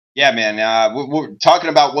 Yeah, man. We're talking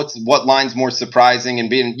about what line's more surprising and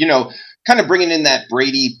being, kind of bringing in that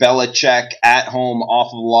Brady Belichick at home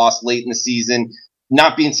off of a loss late in the season,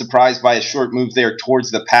 not being surprised by a short move there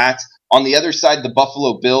towards the Pats. On the other side, the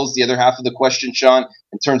Buffalo Bills, the other half of the question, Sean,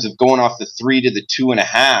 in terms of going off the 3 to the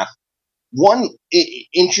 2.5. One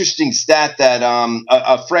interesting stat that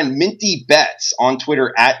a friend, Minty Betts, on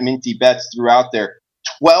Twitter, at Minty Betts, threw out there,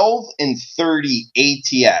 12-30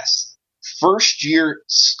 ATS. First-year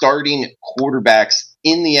starting quarterbacks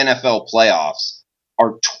in the NFL playoffs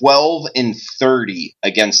are 12-30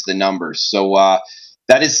 against the numbers. So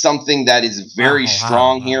that is something that is very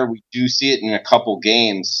strong here. We do see it in a couple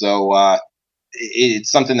games. So it's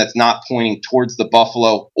something that's not pointing towards the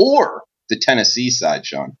Buffalo or the Tennessee side,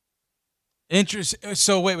 Sean. Interesting.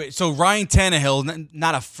 So wait. So Ryan Tannehill,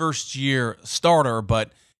 not a first-year starter,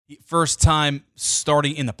 but first time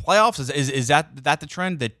starting in the playoffs. Is that the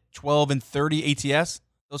trend? That 12-30 ATS,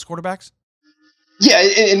 those quarterbacks? Yeah,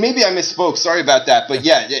 and maybe I misspoke. Sorry about that. But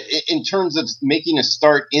yeah, in terms of making a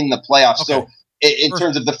start in the playoffs. Okay. So in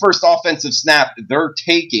terms of the first offensive snap they're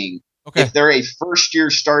taking, if they're a first-year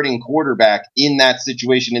starting quarterback in that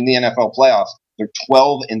situation in the NFL playoffs, they're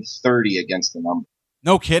 12-30 against the number.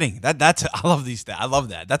 No kidding. That's I love these stats. I love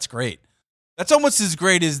that. That's great. That's almost as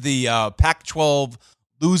great as the Pac-12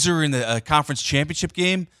 loser in the conference championship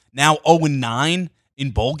game. Now 0-9 in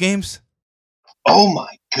bowl games. Oh my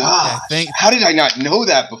God! How did I not know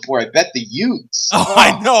that before? I bet the Utes. Oh,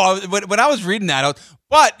 I know. When I was reading that,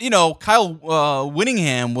 but Kyle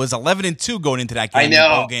Whittingham was 11-2 going into that game. I know.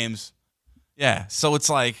 In bowl games. Yeah, so it's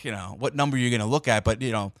like what number you're going to look at, but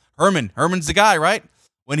Herman's the guy, right?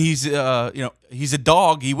 When he's he's a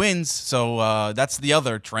dog, he wins. So that's the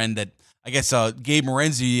other trend that I guess Gabe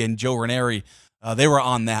Morenzi and Joe Ranieri. They were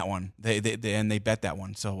on that one. They bet that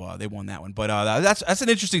one, so they won that one. But that's an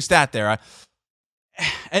interesting stat there.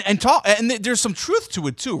 And there's some truth to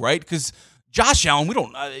it too, right? Because Josh Allen,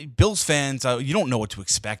 Bills fans, you don't know what to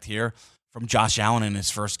expect here from Josh Allen in his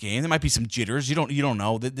first game. There might be some jitters. You don't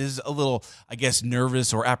know. There's a little, I guess,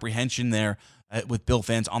 nervous or apprehension there with Bill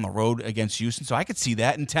fans on the road against Houston. So I could see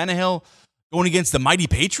that. And Tannehill going against the mighty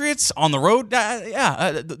Patriots on the road,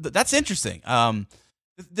 that's interesting.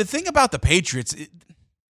 The thing about the Patriots,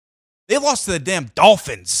 they lost to the damn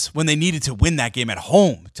Dolphins when they needed to win that game at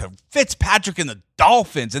home to Fitzpatrick and the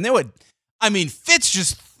Dolphins. And Fitz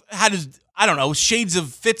just had shades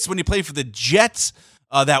of Fitz when he played for the Jets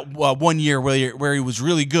that 1 year where he was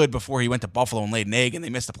really good before he went to Buffalo and laid an egg and they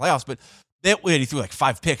missed the playoffs. But he threw like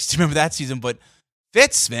 5 picks. Do you remember that season? But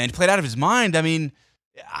Fitz, man, he played out of his mind.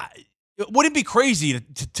 Would it be crazy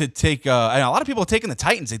to take? A lot of people are taking the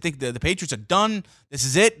Titans. They think the Patriots are done. This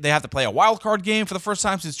is it. They have to play a wild card game for the first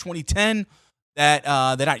time since 2010. That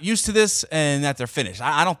they're not used to this and that they're finished.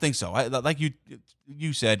 I don't think so. Like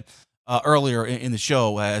you said earlier in the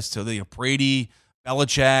show, as to the Brady,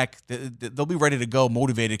 Belichick, they'll be ready to go,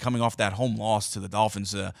 motivated, coming off that home loss to the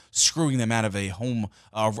Dolphins, screwing them out of a home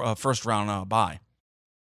first round bye.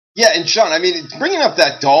 Yeah, and Sean, bringing up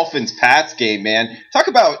that Dolphins-Pats game, man, talk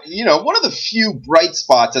about, one of the few bright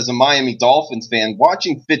spots as a Miami Dolphins fan,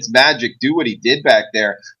 watching Fitzmagic do what he did back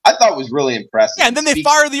there, I thought was really impressive. Yeah, and then they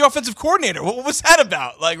fired the offensive coordinator. What was that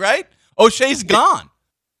about? Right? O'Shea's gone.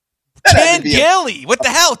 Chan Gailey. What the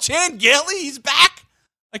hell? Chan Gailey? He's back?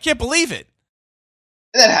 I can't believe it.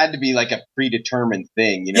 That had to be like a predetermined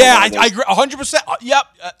thing. Yeah, I agree 100%. Yep,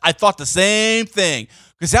 I thought the same thing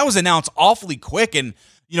because that was announced awfully quick and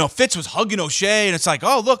Fitz was hugging O'Shea, and it's like,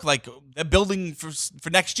 oh, look, like they're building for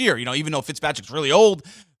next year. Even though Fitzpatrick's really old,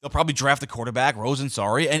 they'll probably draft the quarterback, Rosen,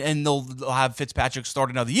 and they'll have Fitzpatrick start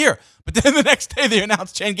another year. But then the next day they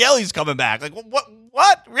announced Chan Gailey's coming back. Like,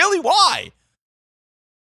 what? Really? Why?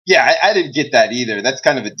 Yeah, I didn't get that either. That's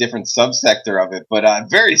kind of a different subsector of it, but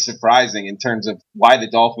very surprising in terms of why the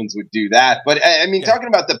Dolphins would do that. But, talking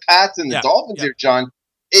about the Pats and the Dolphins here, John,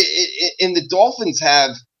 and the Dolphins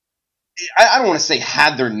have, I don't want to say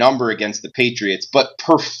had their number against the Patriots, but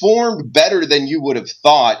performed better than you would have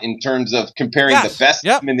thought in terms of comparing the best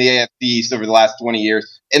team in the AFC East over the last 20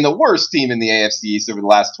 years and the worst team in the AFC East over the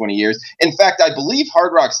last 20 years. In fact, I believe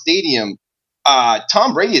Hard Rock Stadium,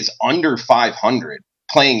 Tom Brady is under 500.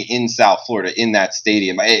 playing in South Florida in that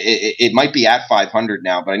stadium. It might be at 500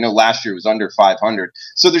 now, but I know last year it was under 500.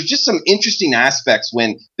 So there's just some interesting aspects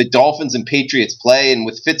when the Dolphins and Patriots play, and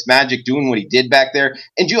with Fitzmagic doing what he did back there.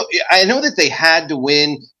 And I know that they had to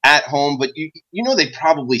win at home, but you know they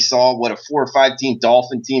probably saw what a 4 or 5 team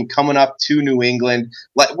Dolphin team coming up to New England.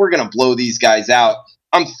 We're going to blow these guys out.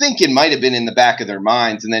 I'm thinking might have been in the back of their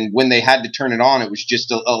minds. And then when they had to turn it on, it was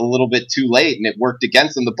just a little bit too late, and it worked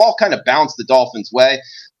against them. The ball kind of bounced the Dolphins' way.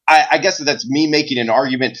 I guess that's me making an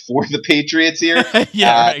argument for the Patriots here. Right,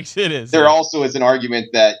 it is. There also is an argument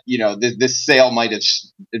that, this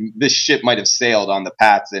ship might have sailed on the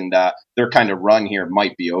Pats, and their kind of run here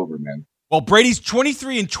might be over, man. Well, Brady's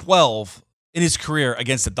 23-12 in his career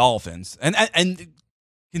against the Dolphins. And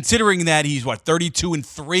considering that he's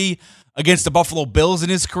 32-3 against the Buffalo Bills in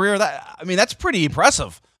his career, that's pretty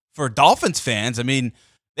impressive for Dolphins fans. I mean,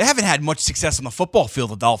 they haven't had much success on the football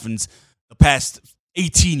field, the Dolphins, the past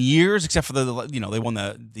 18 years, except for they won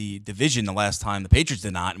the division the last time. The Patriots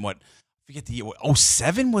did not. And I forget the year,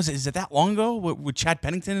 07 is it that long ago with Chad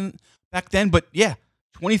Pennington back then? But yeah,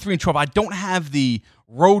 23-12. I don't have the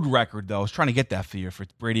road record though. I was trying to get that for you for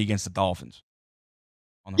Brady against the Dolphins.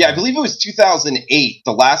 I believe it was 2008,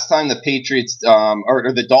 the last time the Patriots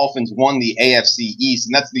or the Dolphins won the AFC East,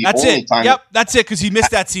 and that's only time. Yep, that's it, because he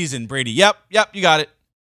missed that season, Brady. Yep, you got it.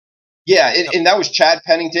 Yeah, and that was Chad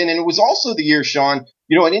Pennington, and it was also the year, Sean,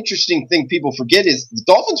 an interesting thing people forget is the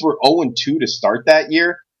Dolphins were 0-2 to start that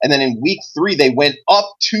year, and then in week 3 they went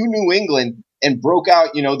up to New England and broke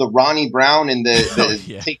out, the Ronnie Brown and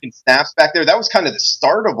the taking snaps back there. That was kind of the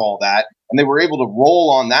start of all that. And they were able to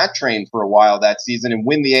roll on that train for a while that season and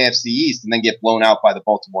win the AFC East and then get blown out by the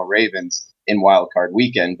Baltimore Ravens in Wild Card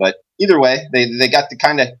Weekend. But either way, they got to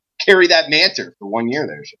kind of carry that mantle for 1 year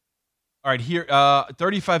there. All right, here,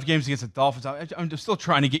 35 games against the Dolphins. I'm just still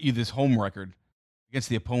trying to get you this home record against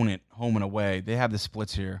the opponent, home and away. They have the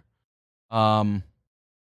splits here. Trying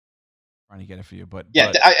to get it for you, but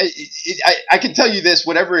I can tell you this,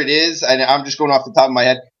 whatever it is, and I'm just going off the top of my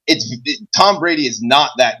head. Tom Brady is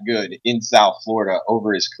not that good in South Florida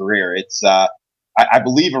over his career. It's I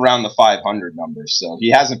believe around the 500 numbers, so he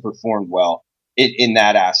hasn't performed well in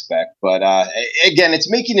that aspect. But again, it's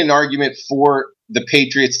making an argument for the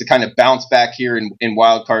Patriots to kind of bounce back here in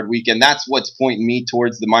Wild Card Weekend. That's what's pointing me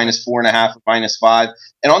towards the -4.5 or -5.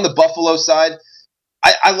 And on the Buffalo side,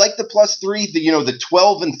 I like the +3, the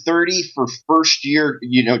 12-30 for first year,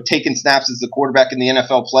 taking snaps as the quarterback in the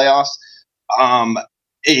NFL playoffs.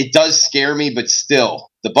 It does scare me, but still,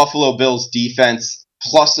 the Buffalo Bills defense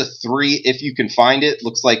 +3 if you can find it.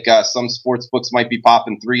 Looks like some sports books might be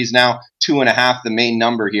popping 3s now. 2.5, the main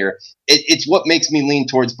number here. It's what makes me lean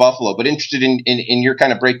towards Buffalo, but interested in your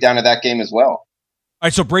kind of breakdown of that game as well. All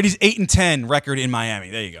right, so Brady's 8-10 record in Miami.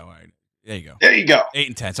 There you go. All right. There you go.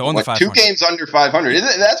 8-10. So under 500. 2 games under 500.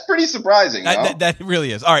 That's pretty surprising. That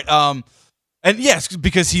really is. All right. And yes,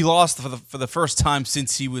 because he lost for the first time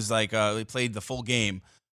since he was he played the full game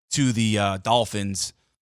to the Dolphins.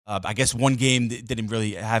 I guess one game didn't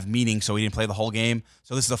really have meaning, so he didn't play the whole game.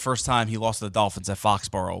 So this is the first time he lost to the Dolphins at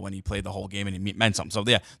Foxborough when he played the whole game, and it meant something. So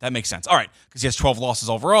yeah, that makes sense. All right, because he has 12 losses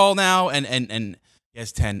overall now, and he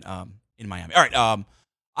has 10 in Miami. All right.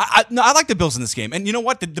 I like the Bills in this game, and you know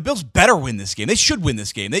what? The Bills better win this game. They should win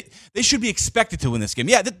this game. They should be expected to win this game.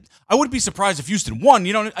 Yeah, I wouldn't be surprised if Houston won.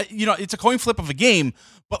 It's a coin flip of a game,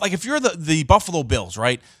 but if you're the Buffalo Bills,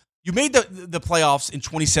 right? You made the playoffs in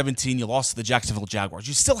 2017. You lost to the Jacksonville Jaguars.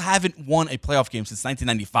 You still haven't won a playoff game since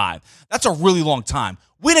 1995. That's a really long time.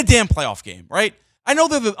 Win a damn playoff game, right? I know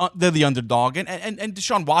they're the underdog, and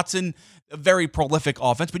Deshaun Watson, a very prolific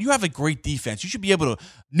offense, but you have a great defense. You should be able to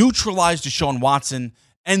neutralize Deshaun Watson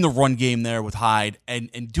and the run game there with Hyde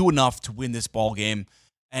and do enough to win this ball game.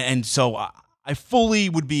 And so I fully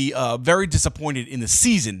would be very disappointed in the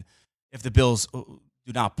season if the Bills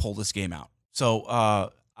do not pull this game out.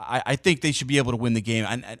 So I think they should be able to win the game.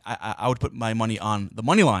 And I would put my money on the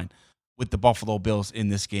money line with the Buffalo Bills in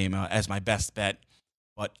this game as my best bet.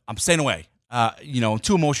 But I'm staying away. I'm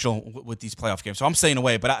too emotional with these playoff games. So I'm staying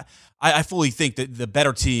away. But I fully think that the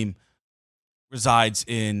better team resides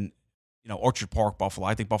in Orchard Park, Buffalo.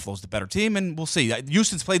 I think Buffalo's the better team, and we'll see.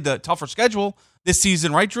 Houston's played the tougher schedule this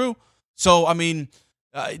season, right, Drew? So,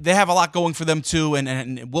 they have a lot going for them, too,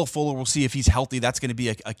 and Will Fuller, we'll see if he's healthy. That's going to be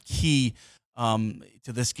a key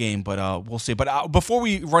to this game, but we'll see. But before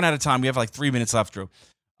we run out of time, we have 3 minutes left, Drew.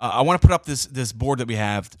 I want to put up this board that we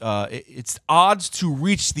have. It's odds to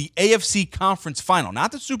reach the AFC Conference Final,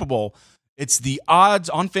 not the Super Bowl. It's the odds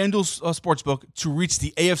on FanDuel Sportsbook to reach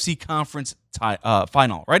the AFC Conference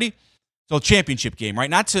Final. Ready? So championship game, right?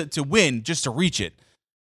 Not to win, just to reach it.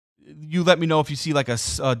 you let me know if you see like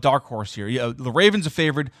a dark horse here. The Ravens are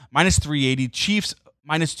favored, minus 380. Chiefs,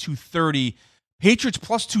 minus 230. Patriots,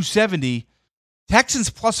 plus 270. Texans,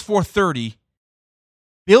 plus 430.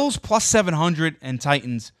 Bills, plus 700. And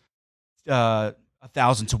Titans,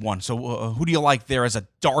 1,000 to 1. So who do you like there as a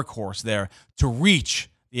dark horse there to reach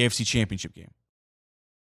the AFC Championship game?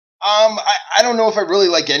 I don't know if I really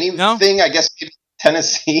like anything. No? I guess maybe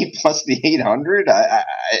Tennessee plus the 800. I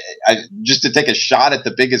just to take a shot at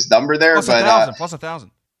the biggest number there. Plus but 1,000. Plus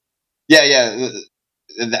 1,000. Yeah.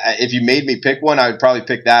 If you made me pick one, I would probably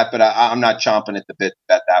pick that. But I'm not chomping at the bit to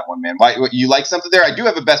bet that one, man. Why? You like something there? I do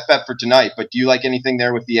have a best bet for tonight. But do you like anything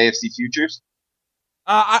there with the AFC futures?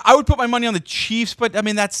 I would put my money on the Chiefs, but I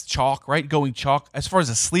mean that's chalk, right? Going chalk. As far as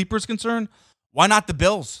the sleeper is concerned, why not the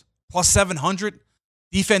Bills? Plus 700.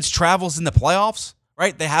 Defense travels in the playoffs,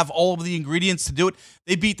 right? They have all of the ingredients to do it.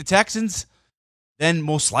 They beat the Texans, then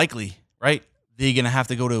most likely, right? They're going to have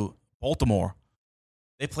to go to Baltimore.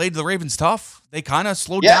 They played the Ravens tough. They kind of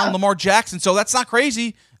slowed down Lamar Jackson, so that's not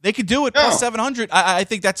crazy. They could do it, plus 700. I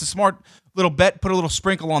think that's a smart little bet. Put a little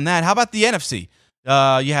sprinkle on that. How about the NFC?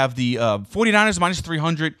 You have the 49ers, minus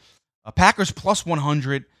 300. Packers, plus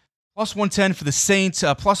 100. Plus 110 for the Saints.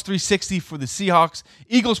 Plus 360 for the Seahawks.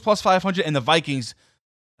 Eagles, plus 500. And the Vikings,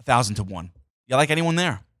 1,000 to 1. You like anyone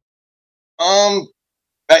there?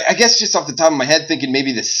 I guess just off the top of my head, thinking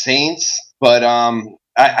maybe the Saints, but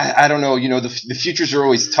I don't know. You know, the futures are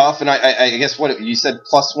always tough, and I guess what you said,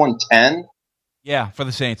 plus 110. Yeah, for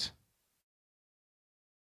the Saints.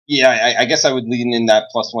 Yeah, I guess I would lean in that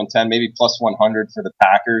plus 110, maybe plus 100 for the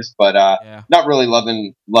Packers, but not really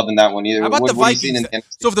loving that one either. How about the Vikings?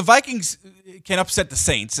 So if the Vikings can upset the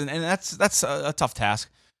Saints, and that's a tough task,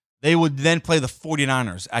 they would then play the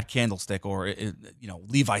 49ers at Candlestick, or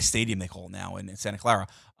Levi Stadium they call it now in Santa Clara.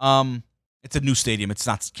 It's a new stadium. It's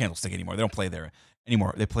not Candlestick anymore. They don't play there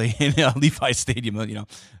anymore. They play in Levi Stadium.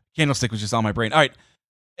 Candlestick was just on my brain. All right.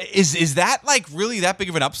 Is that like really that big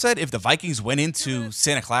of an upset if the Vikings went into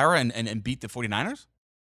Santa Clara and beat the 49ers?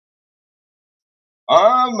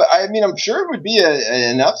 I mean, I'm sure it would be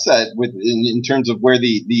an upset in terms of where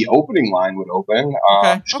the opening line would open.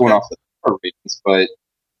 Going off the ratings, but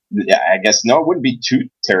yeah, I guess no, it wouldn't be too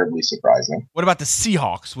terribly surprising. What about the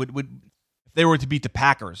Seahawks? Would if they were to beat the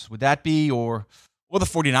Packers, would that be or the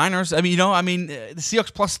 49ers? I mean, the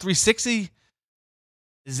Seahawks plus 360.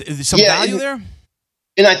 Is there some value there?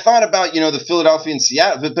 And I thought about, the Philadelphia and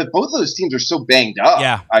Seattle, but both of those teams are so banged up.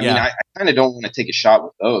 Yeah. I mean, I kind of don't want to take a shot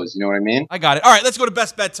with those. You know what I mean? I got it. All right, let's go to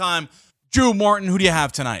best bet time. Drew Martin, who do you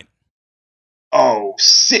have tonight? Oh,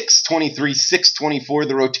 623, 624,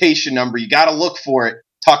 the rotation number. You got to look for it.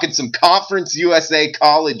 Talking some Conference USA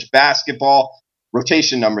college basketball.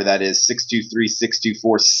 Rotation number, that is 623,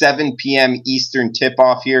 624, 7 p.m. Eastern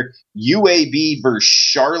tip-off here. UAB versus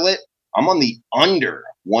Charlotte. I'm on the under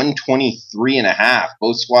 123.5.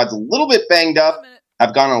 Both squads a little bit banged up,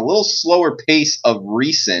 have gone a little slower pace of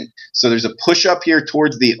recent. So there's a push up here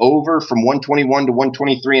towards the over from 121 to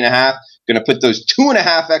 123.5. Going to put those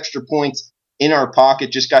 2.5 extra points in our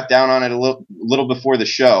pocket. Just got down on it a little before the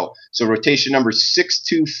show. So rotation number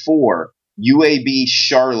 624, UAB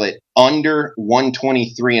Charlotte, under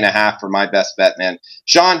 123.5 for my best bet, man.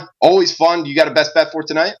 Sean, always fun. You got a best bet for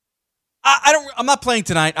tonight? I'm not playing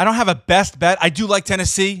tonight. I don't have a best bet. I do like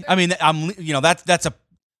Tennessee. I mean, that's a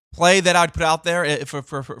play that I'd put out there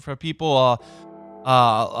for people.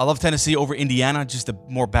 I love Tennessee over Indiana, just the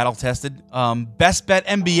more battle tested. Best bet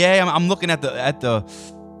NBA. I'm looking at the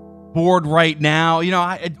board right now.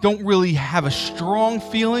 I don't really have a strong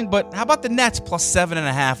feeling, but how about the Nets plus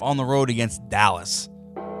 7.5 on the road against Dallas?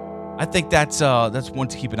 I think that's one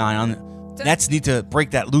to keep an eye on. Nets need to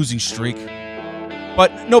break that losing streak.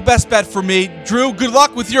 But no best bet for me. Drew, good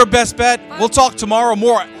luck with your best bet. We'll talk tomorrow.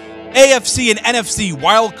 More AFC and NFC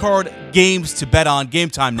wildcard games to bet on. Game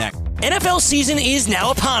time next. NFL season is now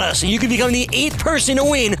upon us, and you can become the 8th person to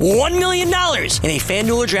win $1 million in a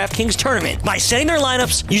FanDuel or DraftKings tournament by setting their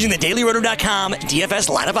lineups using the DailyRoto.com DFS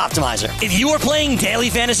lineup optimizer. If you are playing daily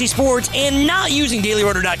fantasy sports and not using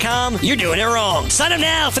DailyRoto.com, you're doing it wrong. Sign up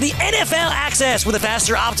now for the NFL access with a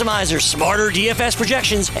faster optimizer, smarter DFS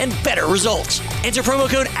projections, and better results. Enter promo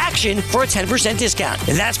code ACTION for a 10% discount.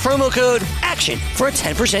 That's promo code ACTION for a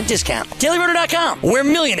 10% discount. DailyRoto.com, where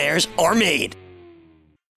millionaires are made.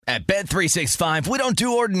 At Bet365, we don't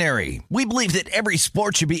do ordinary. We believe that every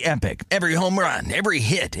sport should be epic. Every home run, every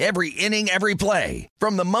hit, every inning, every play.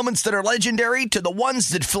 From the moments that are legendary to the ones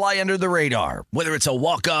that fly under the radar. Whether it's a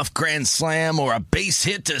walk-off grand slam or a base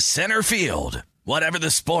hit to center field. Whatever the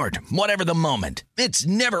sport, whatever the moment. It's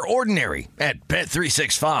never ordinary at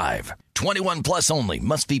Bet365. 21 plus only.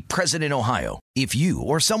 Must be present in Ohio. If you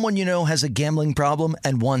or someone you know has a gambling problem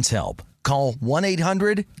and wants help, call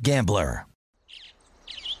 1-800-GAMBLER.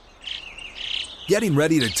 Getting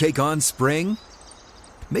ready to take on spring?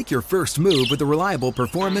 Make your first move with the reliable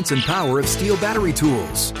performance and power of Steel battery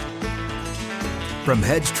tools. From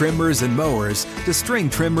hedge trimmers and mowers to string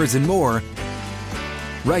trimmers and more,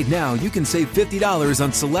 right now you can save $50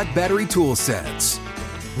 on select battery tool sets.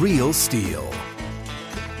 Real Steel.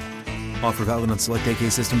 Offer valid on select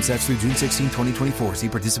AK system sets through June 16, 2024. See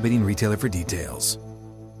participating retailer for details.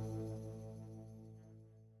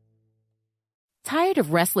 Tired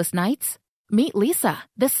of restless nights? Meet Lisa,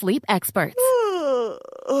 the sleep experts.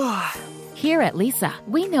 Here at Lisa,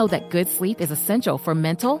 we know that good sleep is essential for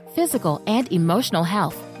mental, physical, and emotional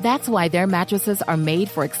health. That's why their mattresses are made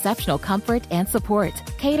for exceptional comfort and support,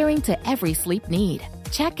 catering to every sleep need.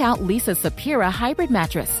 Check out Lisa's Sapira Hybrid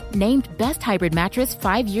Mattress, named Best Hybrid Mattress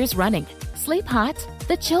 5 years running. Sleep hot?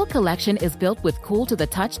 The Chill Collection is built with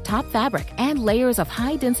cool-to-the-touch top fabric and layers of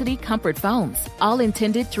high-density comfort foams, all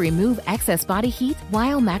intended to remove excess body heat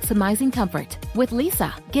while maximizing comfort. With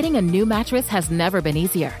Lisa, getting a new mattress has never been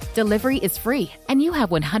easier. Delivery is free, and you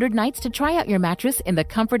have 100 nights to try out your mattress in the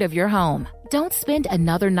comfort of your home. Don't spend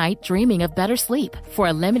another night dreaming of better sleep. For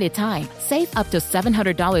a limited time, save up to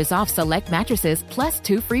 $700 off select mattresses plus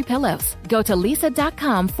 2 free pillows. Go to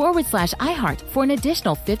lisa.com/iHeart for an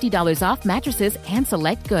additional $50 off mattresses and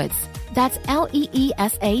select goods. That's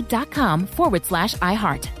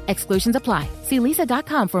LEESA.com/iHeart. Exclusions apply. See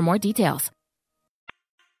lisa.com for more details.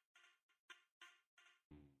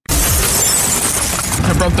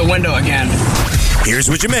 I broke the window again. Here's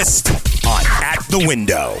what you missed on At the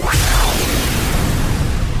Window.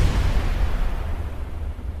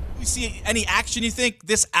 We see any action, you think,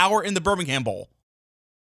 this hour in the Birmingham Bowl?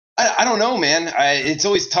 I don't know, man. It's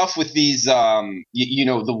always tough with these,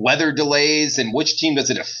 the weather delays and which team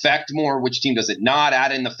does it affect more, which team does it not.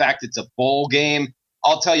 Add in the fact it's a bowl game.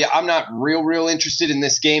 I'll tell you, I'm not real interested in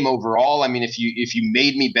this game overall. I mean, if you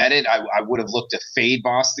made me bet it, I would have looked to fade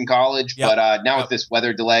Boston College. Yep. But now with this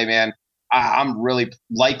weather delay, man, I'm really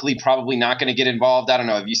likely probably not going to get involved. I don't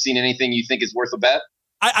know. Have you seen anything you think is worth a bet?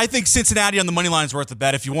 I think Cincinnati on the money line is worth a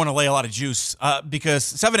bet if you want to lay a lot of juice because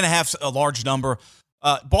 7.5 is a large number.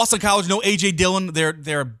 Boston College, no A.J. Dillon.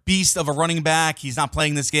 They're a beast of a running back. He's not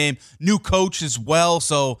playing this game. New coach as well.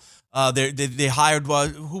 So they hired,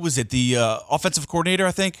 who was it? The offensive coordinator,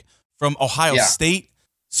 I think, from Ohio State.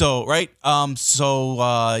 So, right.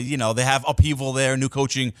 They have upheaval there, new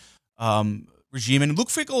coaching regime. And Luke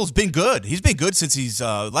Fickell has been good. He's been good since he's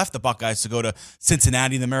left the Buckeyes to go to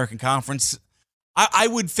Cincinnati in the American Conference. I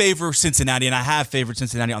would favor Cincinnati, and I have favored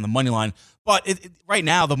Cincinnati on the money line. But right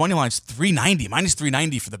now, the money line is $390, minus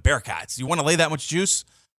 $390 for the Bearcats. You want to lay that much juice?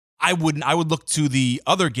 I wouldn't. I would look to the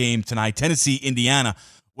other game tonight, Tennessee, Indiana.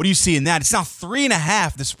 What do you see in that? It's now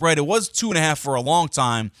 3.5, the spread. It was 2.5 for a long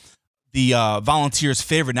time. The Volunteers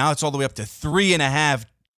favorite. Now it's all the way up to 3.5,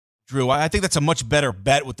 Drew. I think that's a much better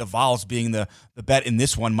bet with the Vols being the bet in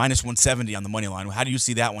this one, minus 170 on the money line. How do you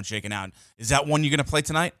see that one shaking out? Is that one you're going to play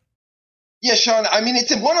tonight? Yeah, Sean, I mean,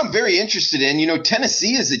 it's one I'm very interested in.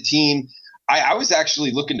 Tennessee is a team I was actually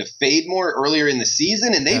looking to fade more earlier in the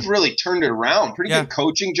season, and they've really turned it around. Pretty good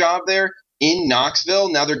coaching job there in Knoxville.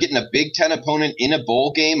 Now they're getting a Big Ten opponent in a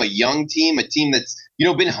bowl game, a young team, a team that's,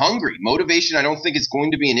 been hungry. Motivation, I don't think is going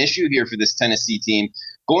to be an issue here for this Tennessee team.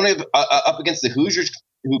 Going up against the Hoosiers,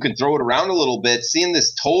 who can throw it around a little bit, seeing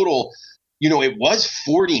this total – it was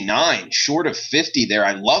 49, short of 50 there.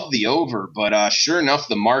 I love the over, but sure enough,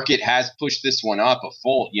 the market has pushed this one up a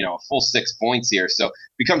full 6 points here. So it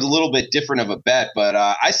becomes a little bit different of a bet, but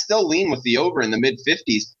I still lean with the over in the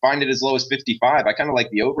mid-50s, find it as low as 55. I kind of like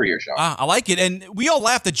the over here, Sean. I like it. And we all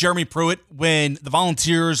laughed at Jeremy Pruitt when the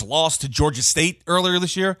Volunteers lost to Georgia State earlier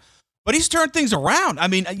this year, but he's turned things around. I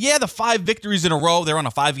mean, the 5 victories in a row, they're on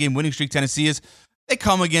a 5-game winning streak, Tennessee is. They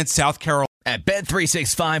come against South Carolina. At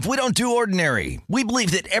Bet365, we don't do ordinary. We believe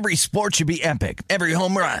that every sport should be epic. Every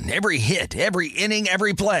home run, every hit, every inning,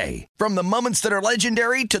 every play. From the moments that are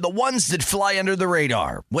legendary to the ones that fly under the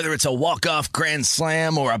radar. Whether it's a walk-off grand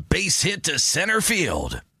slam or a base hit to center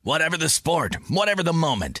field. Whatever the sport, whatever the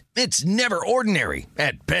moment. It's never ordinary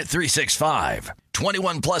at Bet365.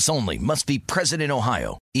 21 plus only. Must be present in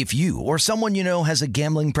Ohio. If you or someone you know has a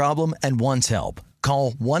gambling problem and wants help,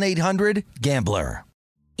 call 1-800-GAMBLER.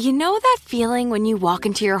 You know that feeling when you walk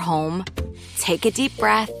into your home, take a deep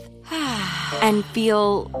breath, and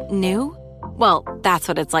feel new? Well, that's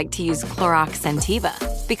what it's like to use Clorox Scentiva.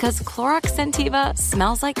 Because Clorox Scentiva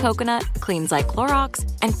smells like coconut, cleans like Clorox,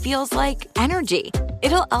 and feels like energy.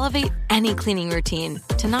 It'll elevate any cleaning routine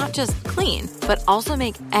to not just clean, but also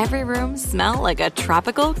make every room smell like a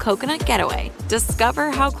tropical coconut getaway.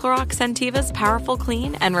 Discover how Clorox Scentiva's powerful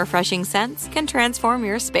clean and refreshing scents can transform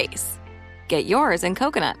your space. Get yours in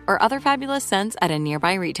coconut or other fabulous scents at a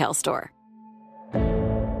nearby retail store.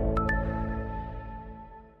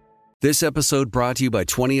 This episode brought to you by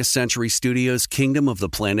 20th Century Studios' Kingdom of the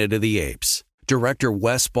Planet of the Apes. Director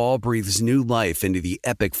Wes Ball breathes new life into the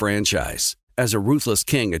epic franchise. As a ruthless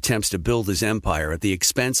king attempts to build his empire at the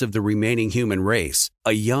expense of the remaining human race,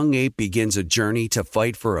 a young ape begins a journey to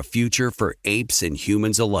fight for a future for apes and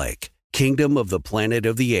humans alike. Kingdom of the Planet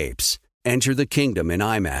of the Apes. Enter the kingdom in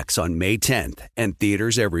IMAX on May 10th and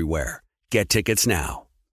theaters everywhere. Get tickets now.